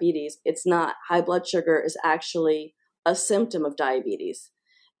 2 diabetes, it's not. High blood sugar is actually a symptom of diabetes.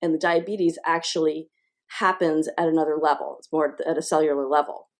 And the diabetes actually happens at another level. It's more at a cellular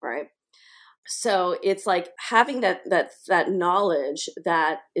level, right? So it's like having that knowledge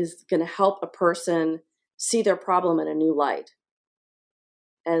that is going to help a person see their problem in a new light,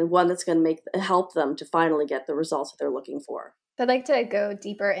 and one that's going to help them to finally get the results that they're looking for. I'd like to go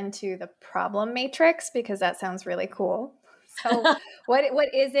deeper into the problem matrix because that sounds really cool. So what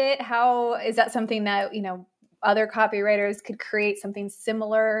is it? How is that something that, other copywriters could create something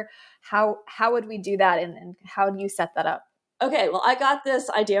similar? How would we do that? And how do you set that up? Okay, well, I got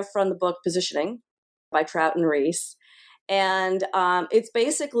this idea from the book Positioning by Trout and Reese. And it's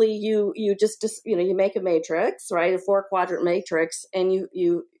basically you make a matrix, right? A 4-quadrant matrix, and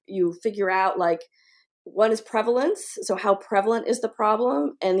you figure out, like, one is prevalence. So how prevalent is the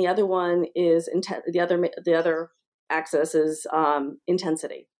problem? And the other one is the other axis is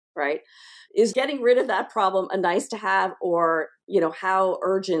intensity, right? Is getting rid of that problem a nice to have, or, how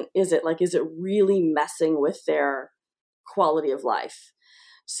urgent is it? Like, is it really messing with their quality of life?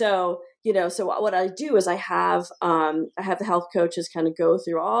 So, so what I do is I have the health coaches kind of go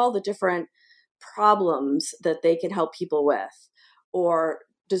through all the different problems that they can help people with, or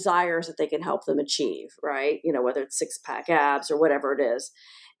desires that they can help them achieve, right? Whether it's 6-pack abs or whatever it is.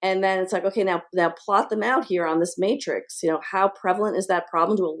 And then it's like, okay, now plot them out here on this matrix. How prevalent is that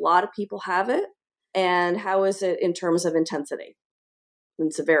problem? Do a lot of people have it? And how is it in terms of intensity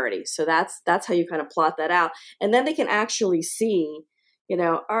and severity? So that's how you kind of plot that out. And then they can actually see,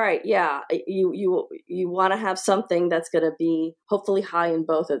 all right, yeah, you want to have something that's going to be hopefully high in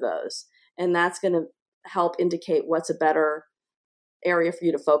both of those. And that's going to help indicate what's a better area for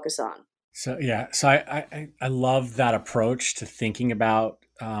you to focus on. So, yeah. So I love that approach to thinking about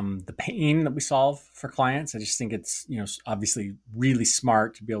the pain that we solve for clients. I just think it's, obviously really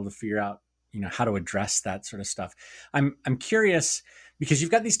smart to be able to figure out, how to address that sort of stuff. I'm curious, because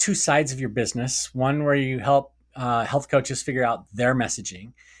you've got these two sides of your business, one where you help health coaches figure out their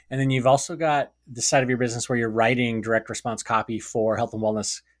messaging. And then you've also got the side of your business where you're writing direct response copy for health and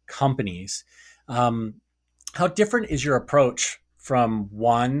wellness companies. How different is your approach from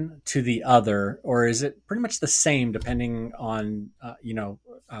one to the other, or is it pretty much the same depending on,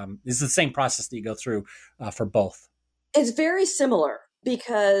 is it the same process that you go through for both? It's very similar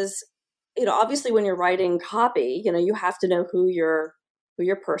because, obviously when you're writing copy, you have to know who your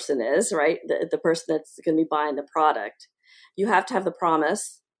person is, right? The person that's going to be buying the product. You have to have the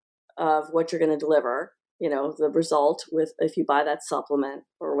promise of what you're going to deliver, the result with, if you buy that supplement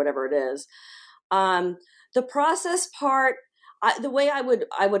or whatever it is. The process part, the way I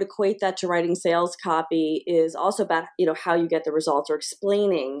would equate that to writing sales copy is also about, how you get the results, or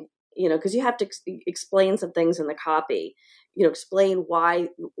explaining, because you have to explain some things in the copy, explain why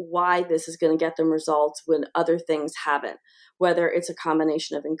this is going to get them results when other things haven't, whether it's a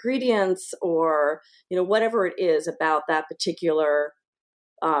combination of ingredients or, whatever it is about that particular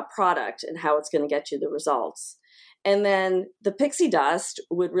product and how it's going to get you the results. And then the pixie dust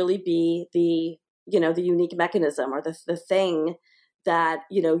would really be the unique mechanism, or the thing that,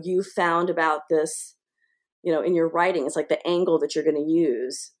 you found about this, in your writing. It's like the angle that you're going to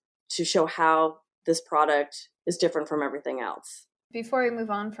use to show how this product is different from everything else. Before we move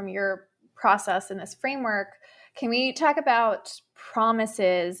on from your process and this framework, Can we talk about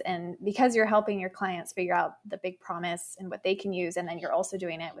promises? And because you're helping your clients figure out the big promise and what they can use, and then you're also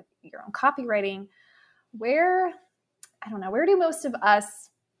doing it with your own copywriting, where do most of us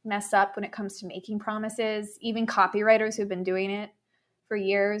mess up when it comes to making promises? Even copywriters who've been doing it for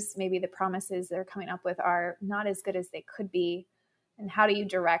years, maybe the promises they're coming up with are not as good as they could be. And how do you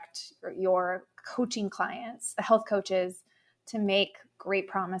direct your coaching clients, the health coaches, to make great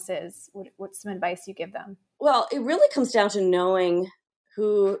promises? What's some advice you give them? Well, it really comes down to knowing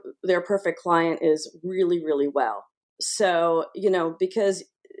who their perfect client is really, really well. So, because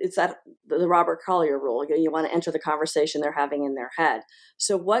it's that the Robert Collier rule, you want to enter the conversation they're having in their head.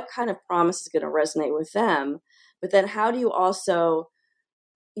 So what kind of promise is going to resonate with them? But then how do you also,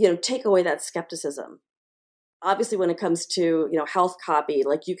 take away that skepticism? Obviously, when it comes to, health copy,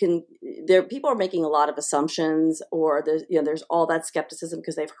 people are making a lot of assumptions, or there's all that skepticism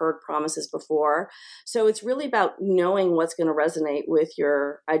because they've heard promises before. So it's really about knowing what's going to resonate with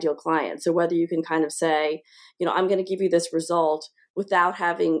your ideal client. So whether you can kind of say, I'm going to give you this result without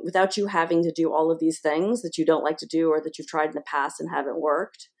you having to do all of these things that you don't like to do or that you've tried in the past and haven't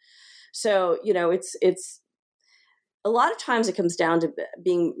worked. So, it's a lot of times it comes down to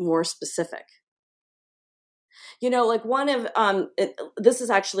being more specific. This is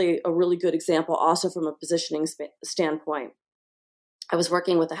actually a really good example also from a positioning standpoint. I was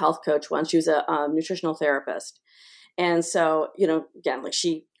working with a health coach once. She was a nutritional therapist. And so, again,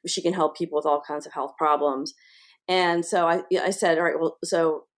 she can help people with all kinds of health problems. And so I said, all right, well,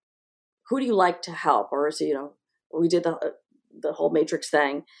 so who do you like to help? Or so, we did the whole matrix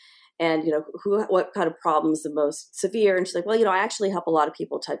thing. And, what kind of problems the most severe? And she's like, well, I actually help a lot of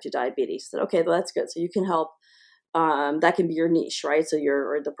people with type 2 diabetes. I said, okay, well, that's good. So you can help. That can be your niche, right? So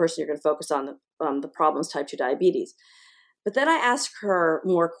you're the person you're going to focus on the problems type 2 diabetes. But then I asked her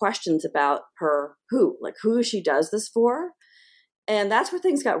more questions about her who she does this for. And that's where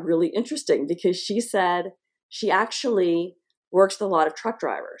things got really interesting, because she said she actually works with a lot of truck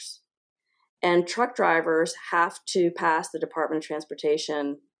drivers. And truck drivers have to pass the Department of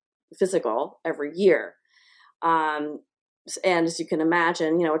Transportation physical every year. And as you can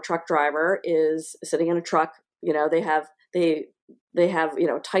imagine, a truck driver is sitting in a truck. They have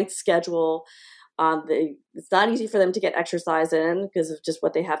tight schedule. It's not easy for them to get exercise in because of just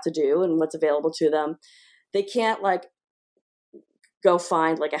what they have to do and what's available to them. They can't go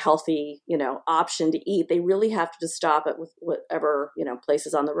find a healthy, option to eat. They really have to just stop at with whatever,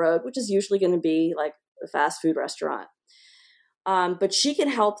 places on the road, which is usually going to be like a fast food restaurant. But she can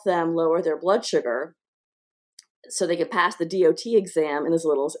help them lower their blood sugar so they can pass the DOT exam in as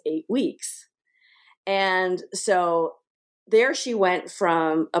little as 8 weeks. And so there she went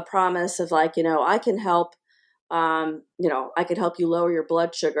from a promise of I can help, I can help you lower your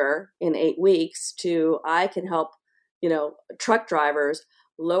blood sugar in 8 weeks to I can help, truck drivers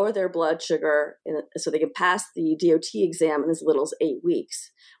lower their blood sugar so they can pass the DOT exam in as little as 8 weeks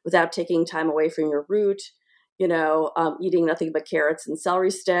without taking time away from your route, eating nothing but carrots and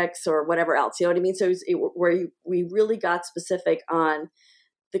celery sticks or whatever else. You know what I mean? So we really got specific on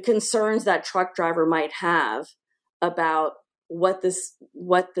the concerns that truck driver might have about what this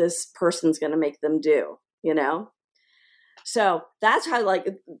person's going to make them do, So that's how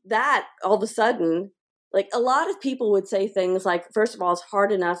that all of a sudden, a lot of people would say things like, first of all, it's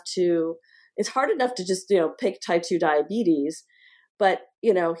hard enough to just, pick type 2 diabetes. But,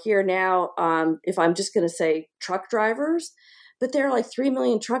 here now, if I'm just going to say truck drivers, but there are 3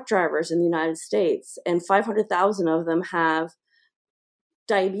 million truck drivers in the United States and 500,000 of them have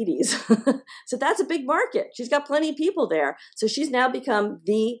diabetes. So that's a big market. She's got plenty of people there. So she's now become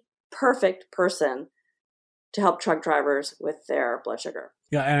the perfect person to help truck drivers with their blood sugar.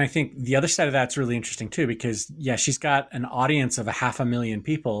 Yeah. And I think the other side of that's really interesting too, because she's got an audience of 500,000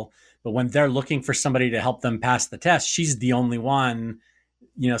 people, but when they're looking for somebody to help them pass the test, she's the only one,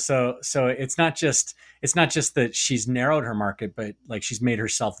 so it's not just that she's narrowed her market, but she's made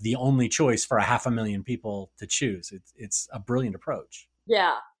herself the only choice for 500,000 people to choose. It's a brilliant approach.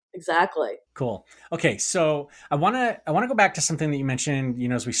 Yeah, exactly. Cool. Okay. So I want to go back to something that you mentioned,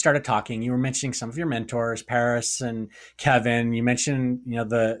 as we started talking. You were mentioning some of your mentors, Paris and Kevin. You mentioned,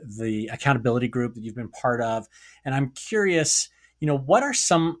 the accountability group that you've been part of. And I'm curious, what are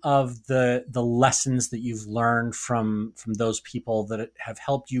some of the lessons that you've learned from those people that have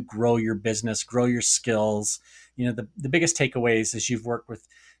helped you grow your business, grow your skills? The biggest takeaways as you've worked with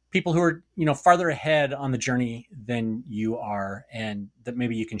people who are, farther ahead on the journey than you are, and that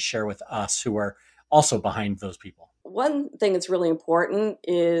maybe you can share with us who are also behind those people. One thing that's really important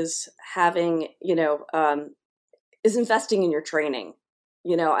is having, is investing in your training.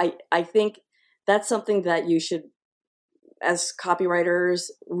 I think that's something that you should, as copywriters,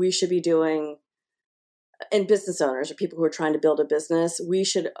 we should be doing, and business owners or people who are trying to build a business, we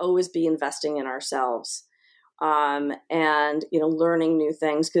should always be investing in ourselves. And, learning new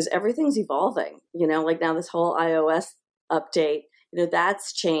things, because everything's evolving, like now this whole iOS update,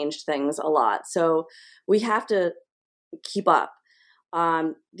 that's changed things a lot. So we have to keep up.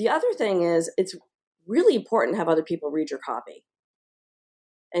 The other thing is it's really important to have other people read your copy.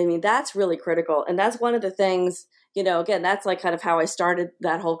 I mean, that's really critical. And that's one of the things, again, that's like kind of how I started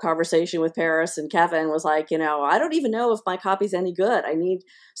that whole conversation with Paris and Kevin, was like, I don't even know if my copy's any good. I need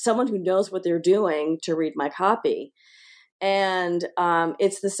someone who knows what they're doing to read my copy. And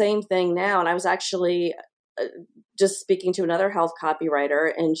it's the same thing now. And I was actually just speaking to another health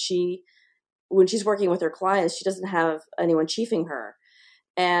copywriter, and when she's working with her clients, she doesn't have anyone chiefing her.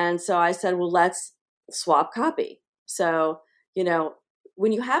 And so I said, well, let's swap copy. So,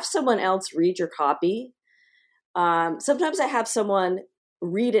 when you have someone else read your copy, sometimes I have someone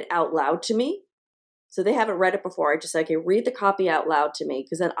read it out loud to me. So they haven't read it before. I just say, okay, read the copy out loud to me,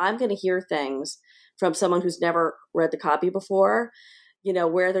 because then I'm going to hear things from someone who's never read the copy before,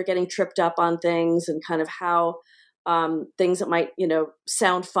 where they're getting tripped up on things, and kind of how things that might,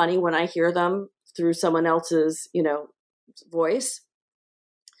 sound funny when I hear them through someone else's, voice.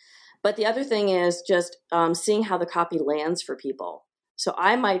 But the other thing is just seeing how the copy lands for people. So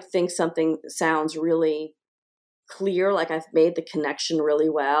I might think something sounds really clear, like I've made the connection really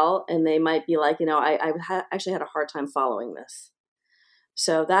well, and they might be like, actually had a hard time following this.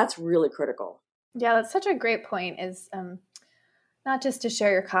 So that's really critical. Yeah, that's such a great point, is not just to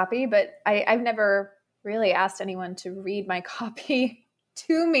share your copy, but I've never really asked anyone to read my copy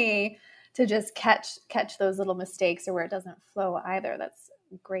to me to just catch those little mistakes or where it doesn't flow either. That's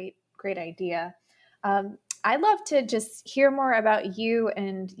a great idea. I'd love to just hear more about you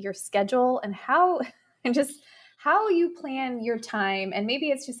and your schedule and how you plan your time. And maybe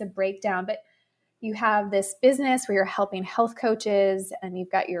it's just a breakdown, but you have this business where you're helping health coaches, and you've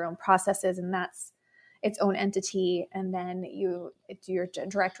got your own processes, and that's its own entity. And then you do your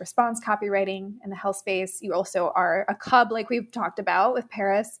direct response copywriting in the health space. You also are a cub, like we've talked about with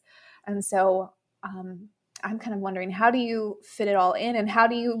Paris. And so I'm kind of wondering, how do you fit it all in, and how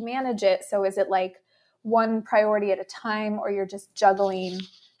do you manage it? So is it like one priority at a time, or you're just juggling?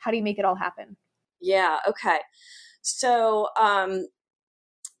 How do you make it all happen? Yeah. Okay. So,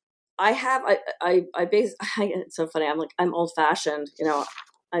 it's so funny. I'm old fashioned,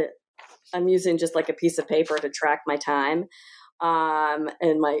 I'm using just like a piece of paper to track my time,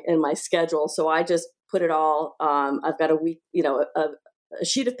 and my schedule. So I just put it all, I've got a week, a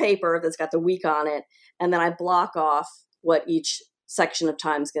sheet of paper that's got the week on it. And then I block off what each section of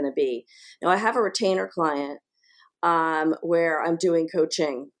time is going to be. Now I have a retainer client, where I'm doing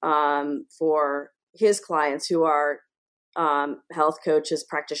coaching, for his clients who are, health coaches,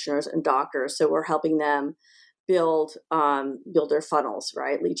 practitioners, and doctors. So we're helping them build their funnels,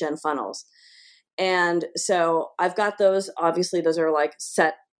 right? Lead gen funnels. And so I've got those, obviously those are like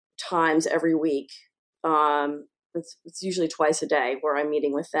set times every week. It's usually twice a day where I'm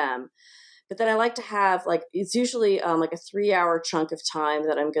meeting with them. But then I like to have it's usually like a 3-hour chunk of time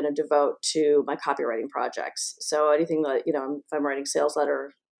that I'm going to devote to my copywriting projects. So anything that, if I'm writing sales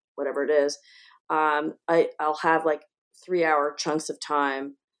letter, whatever it is, I'll have 3-hour chunks of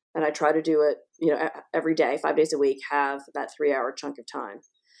time, and I try to do it, every day, 5 days a week, have that 3-hour chunk of time.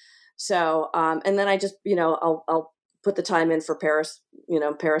 So, and then I just, I'll put the time in for Paris,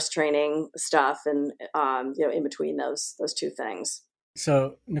 Paris training stuff, and, in between those two things.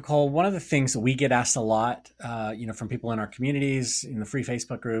 So, Nicole, one of the things that we get asked a lot, from people in our communities, in the free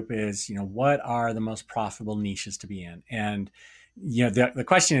Facebook group, is, what are the most profitable niches to be in? And, the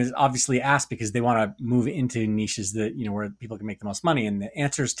question is obviously asked because they want to move into niches that, where people can make the most money. And the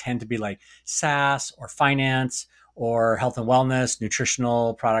answers tend to be like SaaS or finance or health and wellness,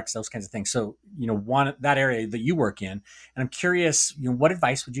 nutritional products, those kinds of things. So, that area that you work in, and I'm curious, what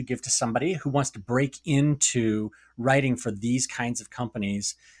advice would you give to somebody who wants to break into writing for these kinds of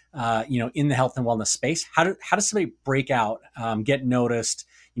companies, in the health and wellness space? How does somebody break out, get noticed,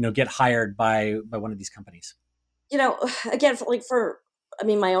 get hired by one of these companies? Again,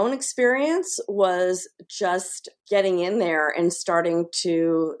 my own experience was just getting in there and starting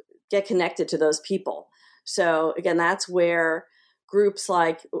to get connected to those people. So again, that's where groups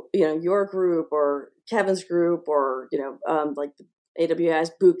like, your group or Kevin's group, or, like the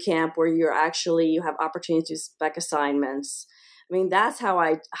AWS boot camp, where you have opportunities to do spec assignments. That's how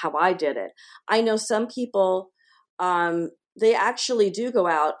I did it. I know some people, they actually do go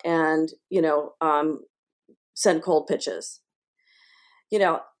out and, send cold pitches.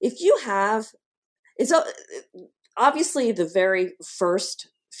 If you have it's obviously the very first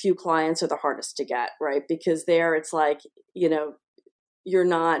few clients are the hardest to get, right? Because there it's like, you're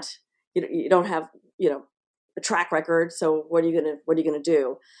not, you don't have, a track record. So what are you going to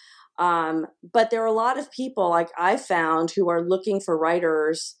do? But there are a lot of people like I found who are looking for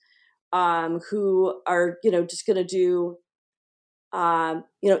writers, who are, just going to do,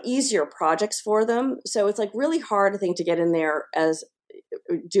 easier projects for them. So it's like really hard, I think, to get in there as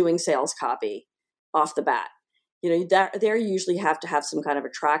doing sales copy off the bat. There usually have to have some kind of a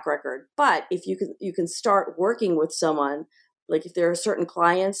track record. But if you can start working with someone, like if there are certain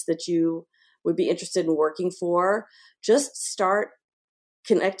clients that you would be interested in working for, just start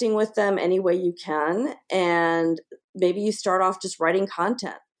connecting with them any way you can. And maybe you start off just writing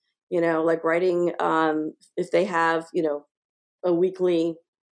content, like writing, if they have, a weekly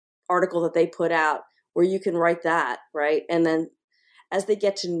article that they put out where you can write that, right? And then as they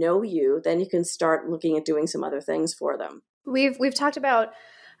get to know you, then you can start looking at doing some other things for them. We've talked about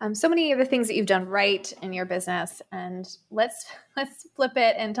so many of the things that you've done right in your business, and let's flip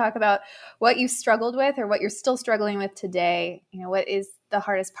it and talk about what you struggled with or what you're still struggling with today. What is the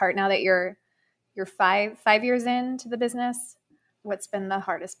hardest part now that you're 5 years into the business? What's been the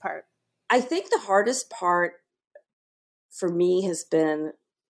hardest part? I think the hardest part for me has been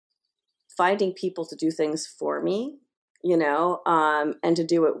finding people to do things for me, and to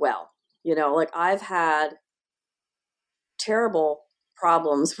do it well. Like I've had terrible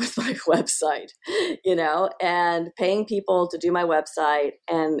problems with my website, and paying people to do my website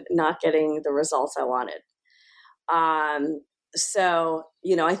and not getting the results I wanted. So,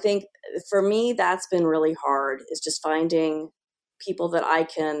 I think for me, that's been really hard, is just finding people that I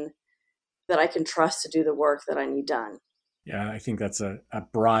can trust to do the work that I need done. Yeah, I think that's a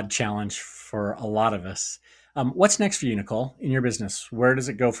broad challenge for a lot of us. What's next for you, Nicole, in your business? Where does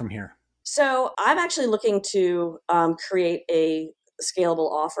it go from here? So I'm actually looking to create a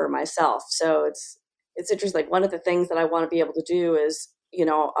scalable offer myself. So it's interesting. Like one of the things that I want to be able to do is,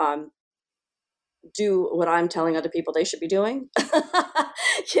 do what I'm telling other people they should be doing.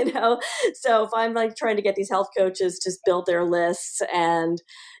 So if I'm like trying to get these health coaches to build their lists and,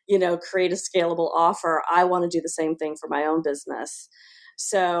 create a scalable offer, I want to do the same thing for my own business.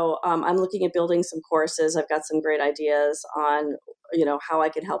 So I'm looking at building some courses. I've got some great ideas on, how I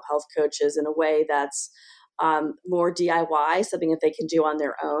can help health coaches in a way that's more DIY, something that they can do on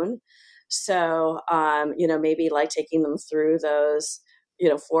their own. So, maybe like taking them through those,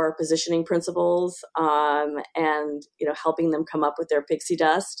 4 positioning principles, and, helping them come up with their pixie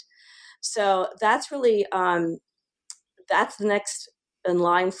dust. So that's really, that's the next in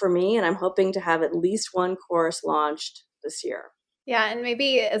line for me. And I'm hoping to have at least one course launched this year. Yeah. And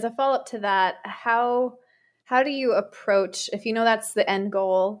maybe as a follow-up to that, how do you approach, if that's the end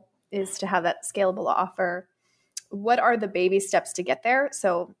goal is to have that scalable offer, what are the baby steps to get there?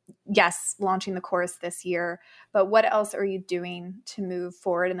 So yes, launching the course this year, but what else are you doing to move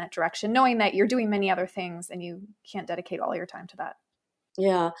forward in that direction, knowing that you're doing many other things and you can't dedicate all your time to that?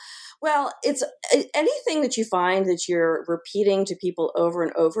 Yeah. Well, it's anything that you find that you're repeating to people over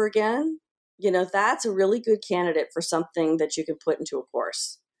and over again, that's a really good candidate for something that you can put into a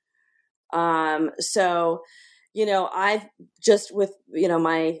course. So, I've just with,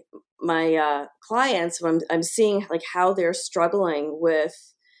 my clients, when I'm seeing like how they're struggling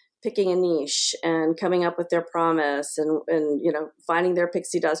with picking a niche and coming up with their promise and finding their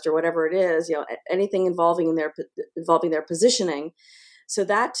pixie dust or whatever it is, anything involving their positioning. So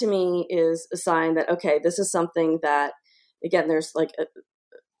that to me is a sign that, okay, this is something that, again, there's like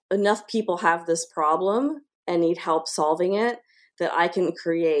enough people have this problem and need help solving it that I can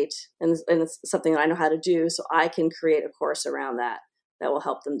create, and it's something that I know how to do. So I can create a course around that will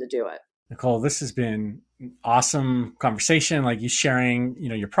help them to do it. Nicole, this has been an awesome conversation, like you sharing,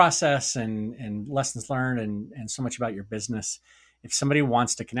 your process and lessons learned and so much about your business. If somebody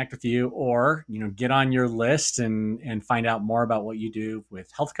wants to connect with you or, get on your list and find out more about what you do with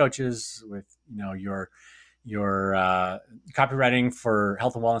health coaches, with, your copywriting for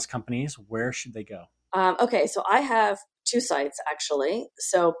health and wellness companies, where should they go? Okay. So I have 2 sites actually.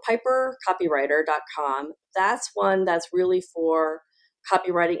 So pipercopywriter.com. That's one that's really for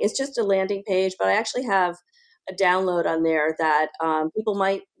copywriting. It's just a landing page, but I actually have a download on there that people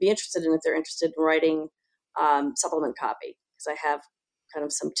might be interested in if they're interested in writing supplement copy, because I have kind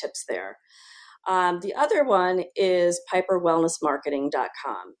of some tips there. The other one is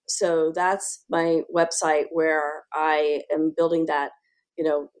piperwellnessmarketing.com. So that's my website where I am building that,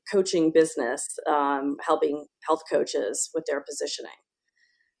 coaching business, helping health coaches with their positioning.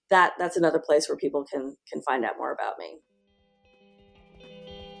 That's another place where people can find out more about me.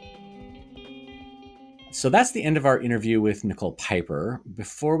 So that's the end of our interview with Nicole Piper.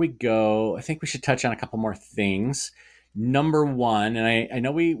 Before we go, I think we should touch on a couple more things. Number one, and I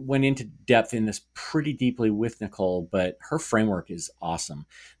know we went into depth in this pretty deeply with Nicole, but her framework is awesome.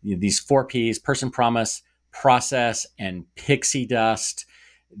 These 4 Ps: person, promise, process, and pixie dust.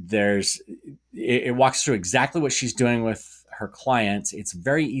 It walks through exactly what she's doing with her clients. It's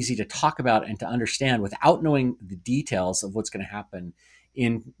very easy to talk about and to understand without knowing the details of what's going to happen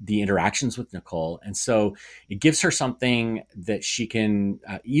in the interactions with Nicole. And so it gives her something that she can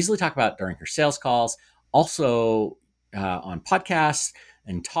easily talk about during her sales calls, also on podcasts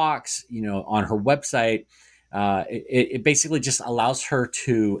and talks, on her website. It basically just allows her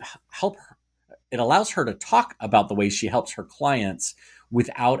to help her. It allows her to talk about the way she helps her clients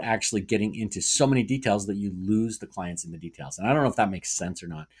without actually getting into so many details that you lose the clients in the details. And I don't know if that makes sense or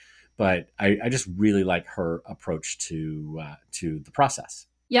not, but I just really like her approach to the process.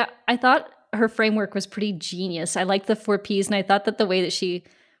 Yeah, I thought her framework was pretty genius. I liked the 4 Ps, and I thought that the way that she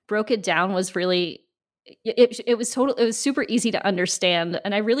broke it down was really it was super easy to understand.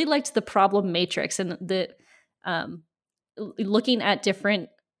 And I really liked the problem matrix and the looking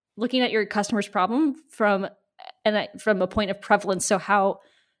at your customer's problem from a point of prevalence. So how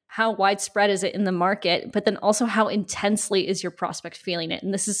widespread is it in the market, but then also how intensely is your prospect feeling it?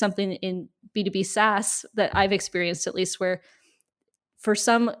 And this is something in B2B SaaS that I've experienced, at least, where for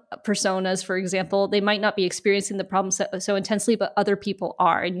some personas, for example, they might not be experiencing the problem so intensely, but other people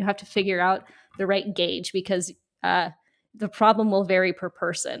are. And you have to figure out the right gauge, because the problem will vary per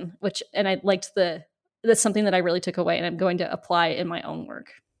person, and I liked that's something that I really took away and I'm going to apply in my own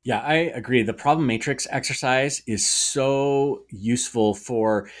work. Yeah, I agree. The problem matrix exercise is so useful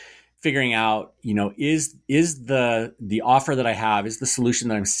for figuring out, is the offer that I have, is the solution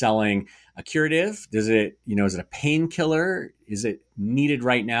that I'm selling a curative? Is it a painkiller? Is it needed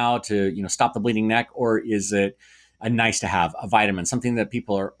right now to, stop the bleeding neck? Or is it a nice to have, a vitamin, something that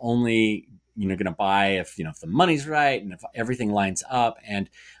people are only, going to buy if the money's right and if everything lines up? And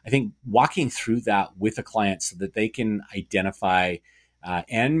I think walking through that with a client so that they can identify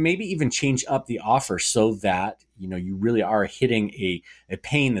and maybe even change up the offer so that you really are hitting a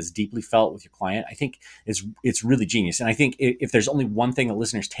pain that's deeply felt with your client, I think it's really genius. And I think if there's only one thing that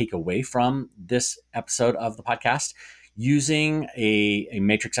listeners take away from this episode of the podcast, using a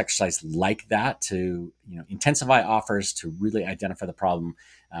matrix exercise like that to intensify offers, to really identify the problem,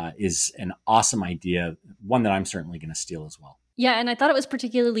 is an awesome idea, one that I'm certainly going to steal as well. Yeah, and I thought it was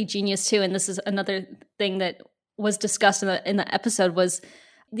particularly genius too. And this is another thing that was discussed in the episode, was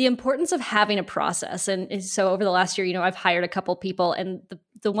the importance of having a process. And so over the last year, I've hired a couple people, and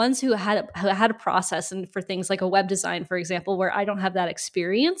the ones who had a process, and for things like a web design, for example, where I don't have that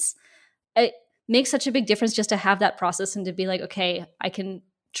experience, it makes such a big difference just to have that process and to be like, okay, I can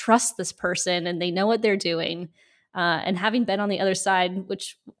trust this person and they know what they're doing. And having been on the other side,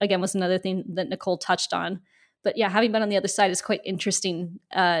 which again was another thing that Nicole touched on. But yeah, having been on the other side is quite interesting,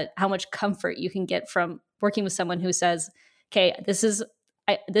 how much comfort you can get from working with someone who says, okay, this is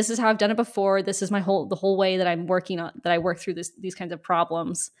how I've done it before. This is the whole way that I'm working on, that I work through these kinds of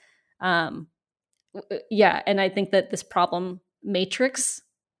problems. Yeah. And I think that this problem matrix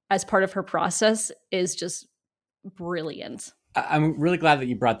as part of her process is just brilliant. I'm really glad that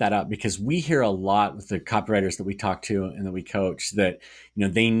you brought that up, because we hear a lot with the copywriters that we talk to and that we coach that,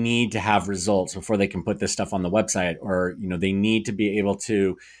 they need to have results before they can put this stuff on the website, or, they need to be able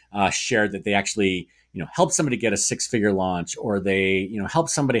to share that they actually, help somebody get a 6-figure launch, or they, help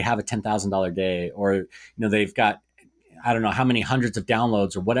somebody have a $10,000 day, or, they've got, I don't know how many hundreds of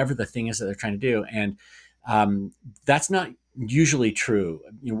downloads, or whatever the thing is that they're trying to do. And that's not usually true.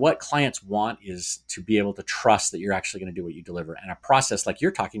 What clients want is to be able to trust that you're actually going to do what you deliver. And a process like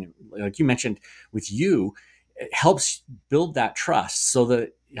like you mentioned with you, it helps build that trust so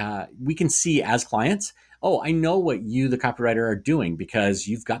that we can see as clients, oh, I know what you, the copywriter, are doing, because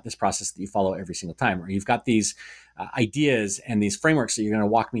you've got this process that you follow every single time, or you've got these ideas and these frameworks that you're going to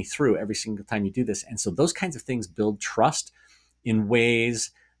walk me through every single time you do this. And so those kinds of things build trust in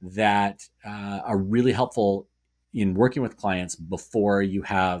ways that are really helpful in working with clients before you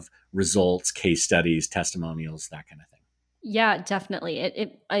have results, case studies, testimonials, that kind of thing. Yeah,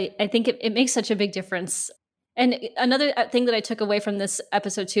 definitely. I think it makes such a big difference. And another thing that I took away from this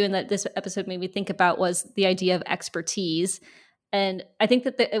episode too, and that this episode made me think about, was the idea of expertise. And I think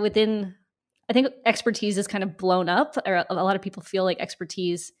that I think expertise is kind of blown up, or a lot of people feel like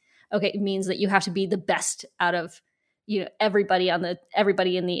expertise, okay, it means that you have to be the best out of everybody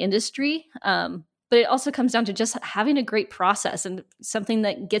in the industry. But it also comes down to just having a great process and something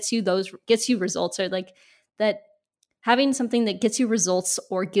that gets you results, or like that, having something that gets you results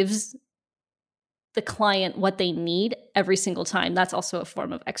or gives the client what they need every single time. That's also a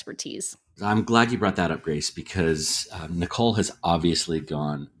form of expertise. I'm glad you brought that up, Grace, because Nicole has obviously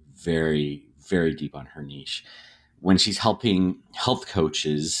gone very, very deep on her niche. When she's helping health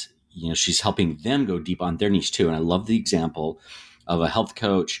coaches, she's helping them go deep on their niche too. And I love the example of a health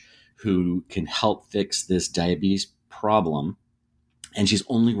coach who can help fix this diabetes problem. And she's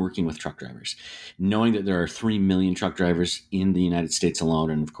only working with truck drivers, knowing that there are 3 million truck drivers in the United States alone.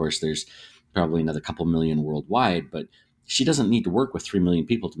 And of course, there's probably another couple million worldwide, but she doesn't need to work with 3 million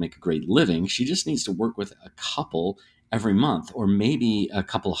people to make a great living. She just needs to work with a couple every month, or maybe a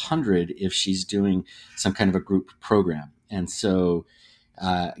couple hundred if she's doing some kind of a group program. And so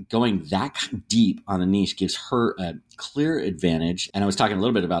going that deep on a niche gives her a clear advantage. And I was talking a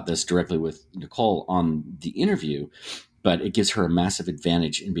little bit about this directly with Nicole on the interview, but it gives her a massive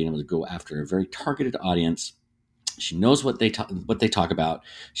advantage in being able to go after a very targeted audience. She knows what they talk about.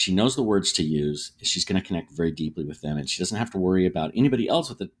 She knows the words to use. She's going to connect very deeply with them, and she doesn't have to worry about anybody else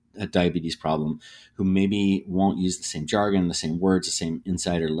with a diabetes problem who maybe won't use the same jargon, the same words, the same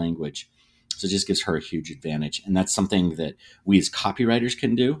insider language. So it just gives her a huge advantage, and that's something that we as copywriters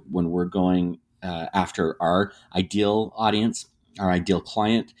can do when we're going after our ideal audience. Our ideal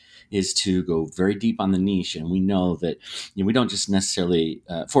client is to go very deep on the niche. And we know that we don't just necessarily,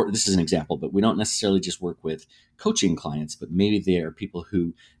 this is an example, but we don't necessarily just work with coaching clients, but maybe they are people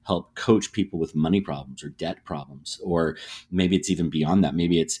who help coach people with money problems or debt problems, or maybe it's even beyond that.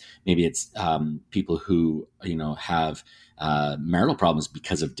 Maybe it's people who, have marital problems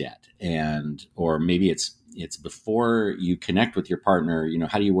because of debt, or maybe it's before you connect with your partner,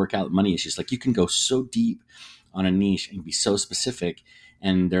 how do you work out money issues? Like, you can go so deep on a niche and be so specific,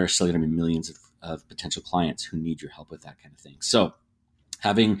 and there are still going to be millions of potential clients who need your help with that kind of thing. So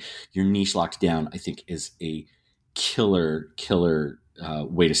having your niche locked down, I think, is a killer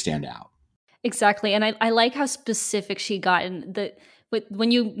way to stand out. Exactly. And I like how specific she got in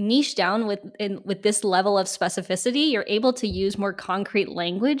when you niche down with this level of specificity, you're able to use more concrete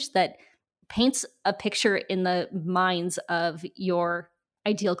language that paints a picture in the minds of your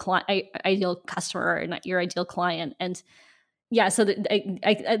ideal customer, or your ideal client. And yeah, so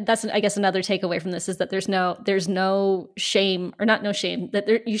that's, I guess, another takeaway from this is that there's no shame, or not no shame,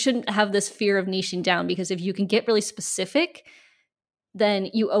 that you shouldn't have this fear of niching down, because if you can get really specific, then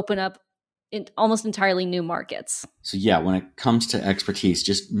you open up in almost entirely new markets. So yeah, when it comes to expertise,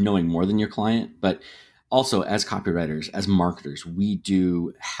 just knowing more than your client, but also as copywriters, as marketers, we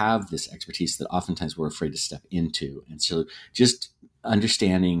do have this expertise that oftentimes we're afraid to step into. And so just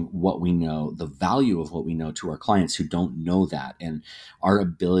understanding what we know, the value of what we know to our clients who don't know that, and our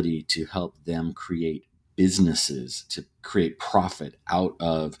ability to help them create businesses, to create profit out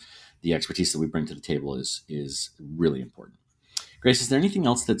of the expertise that we bring to the table is really important. Grace, is there anything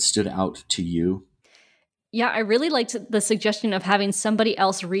else that stood out to you? Yeah, I really liked the suggestion of having somebody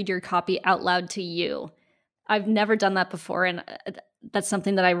else read your copy out loud to you. I've never done that before, and that's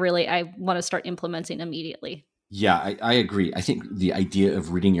something that I want to start implementing immediately. Yeah, I agree. I think the idea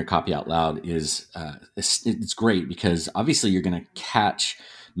of reading your copy out loud it's great, because obviously you're going to catch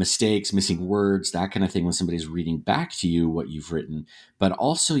mistakes, missing words, that kind of thing when somebody's reading back to you what you've written. But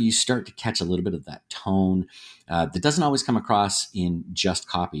also you start to catch a little bit of that tone that doesn't always come across in just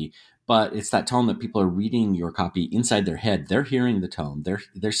copy, but it's that tone that people are reading your copy inside their head. They're hearing the tone.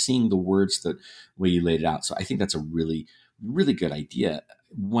 They're seeing the words the way you laid it out. So I think that's a really, really good idea.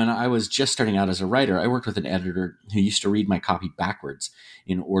 When I was just starting out as a writer, I worked with an editor who used to read my copy backwards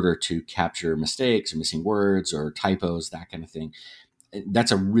in order to capture mistakes or missing words or typos, that kind of thing.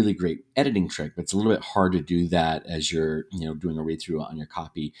 That's a really great editing trick, but it's a little bit hard to do that as you're, doing a read through on your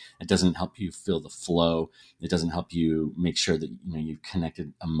copy. It doesn't help you feel the flow. It doesn't help you make sure that, you've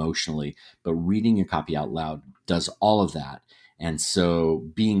connected emotionally, but reading your copy out loud does all of that. And so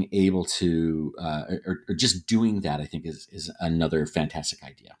being able to, or just doing that, I think is another fantastic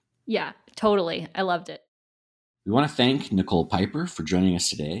idea. Yeah, totally. I loved it. We want to thank Nicole Piper for joining us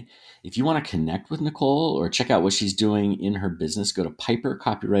today. If you want to connect with Nicole or check out what she's doing in her business, go to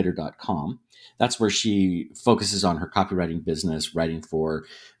pipercopywriter.com. That's where she focuses on her copywriting business, writing for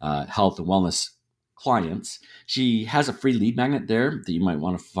health and wellness clients. She has a free lead magnet there that you might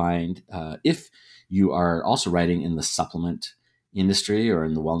want to find if you are also writing in the supplement industry or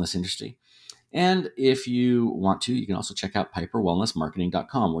in the wellness industry. And if you want to, you can also check out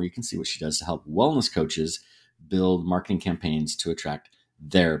piperwellnessmarketing.com, where you can see what she does to help wellness coaches build marketing campaigns to attract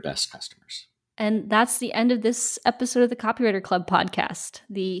their best customers. And that's the end of this episode of the Copywriter Club podcast.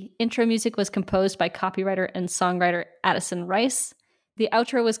 The intro music was composed by copywriter and songwriter Addison Rice. The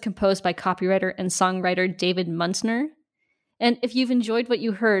outro was composed by copywriter and songwriter David Munsner. And if you've enjoyed what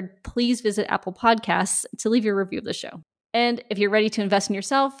you heard, please visit Apple Podcasts to leave your review of the show. And if you're ready to invest in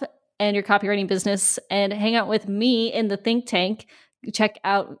yourself and your copywriting business and hang out with me in the think tank, check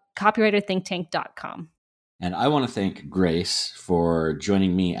out copywriterthinktank.com. And I want to thank Grace for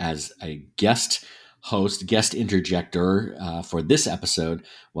joining me as a guest host, guest interjector for this episode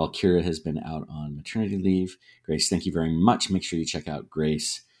while Kira has been out on maternity leave. Grace, thank you very much. Make sure you check out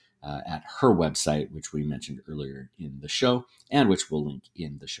Grace at her website, which we mentioned earlier in the show, and which we'll link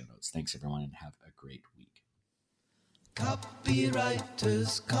in the show notes. Thanks, everyone, and have a great week.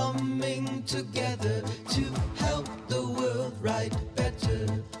 Copywriters coming together to help the world write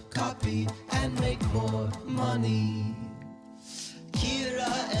better copy and make more money.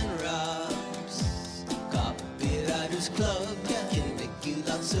 Kira and Rob's Copywriters Club.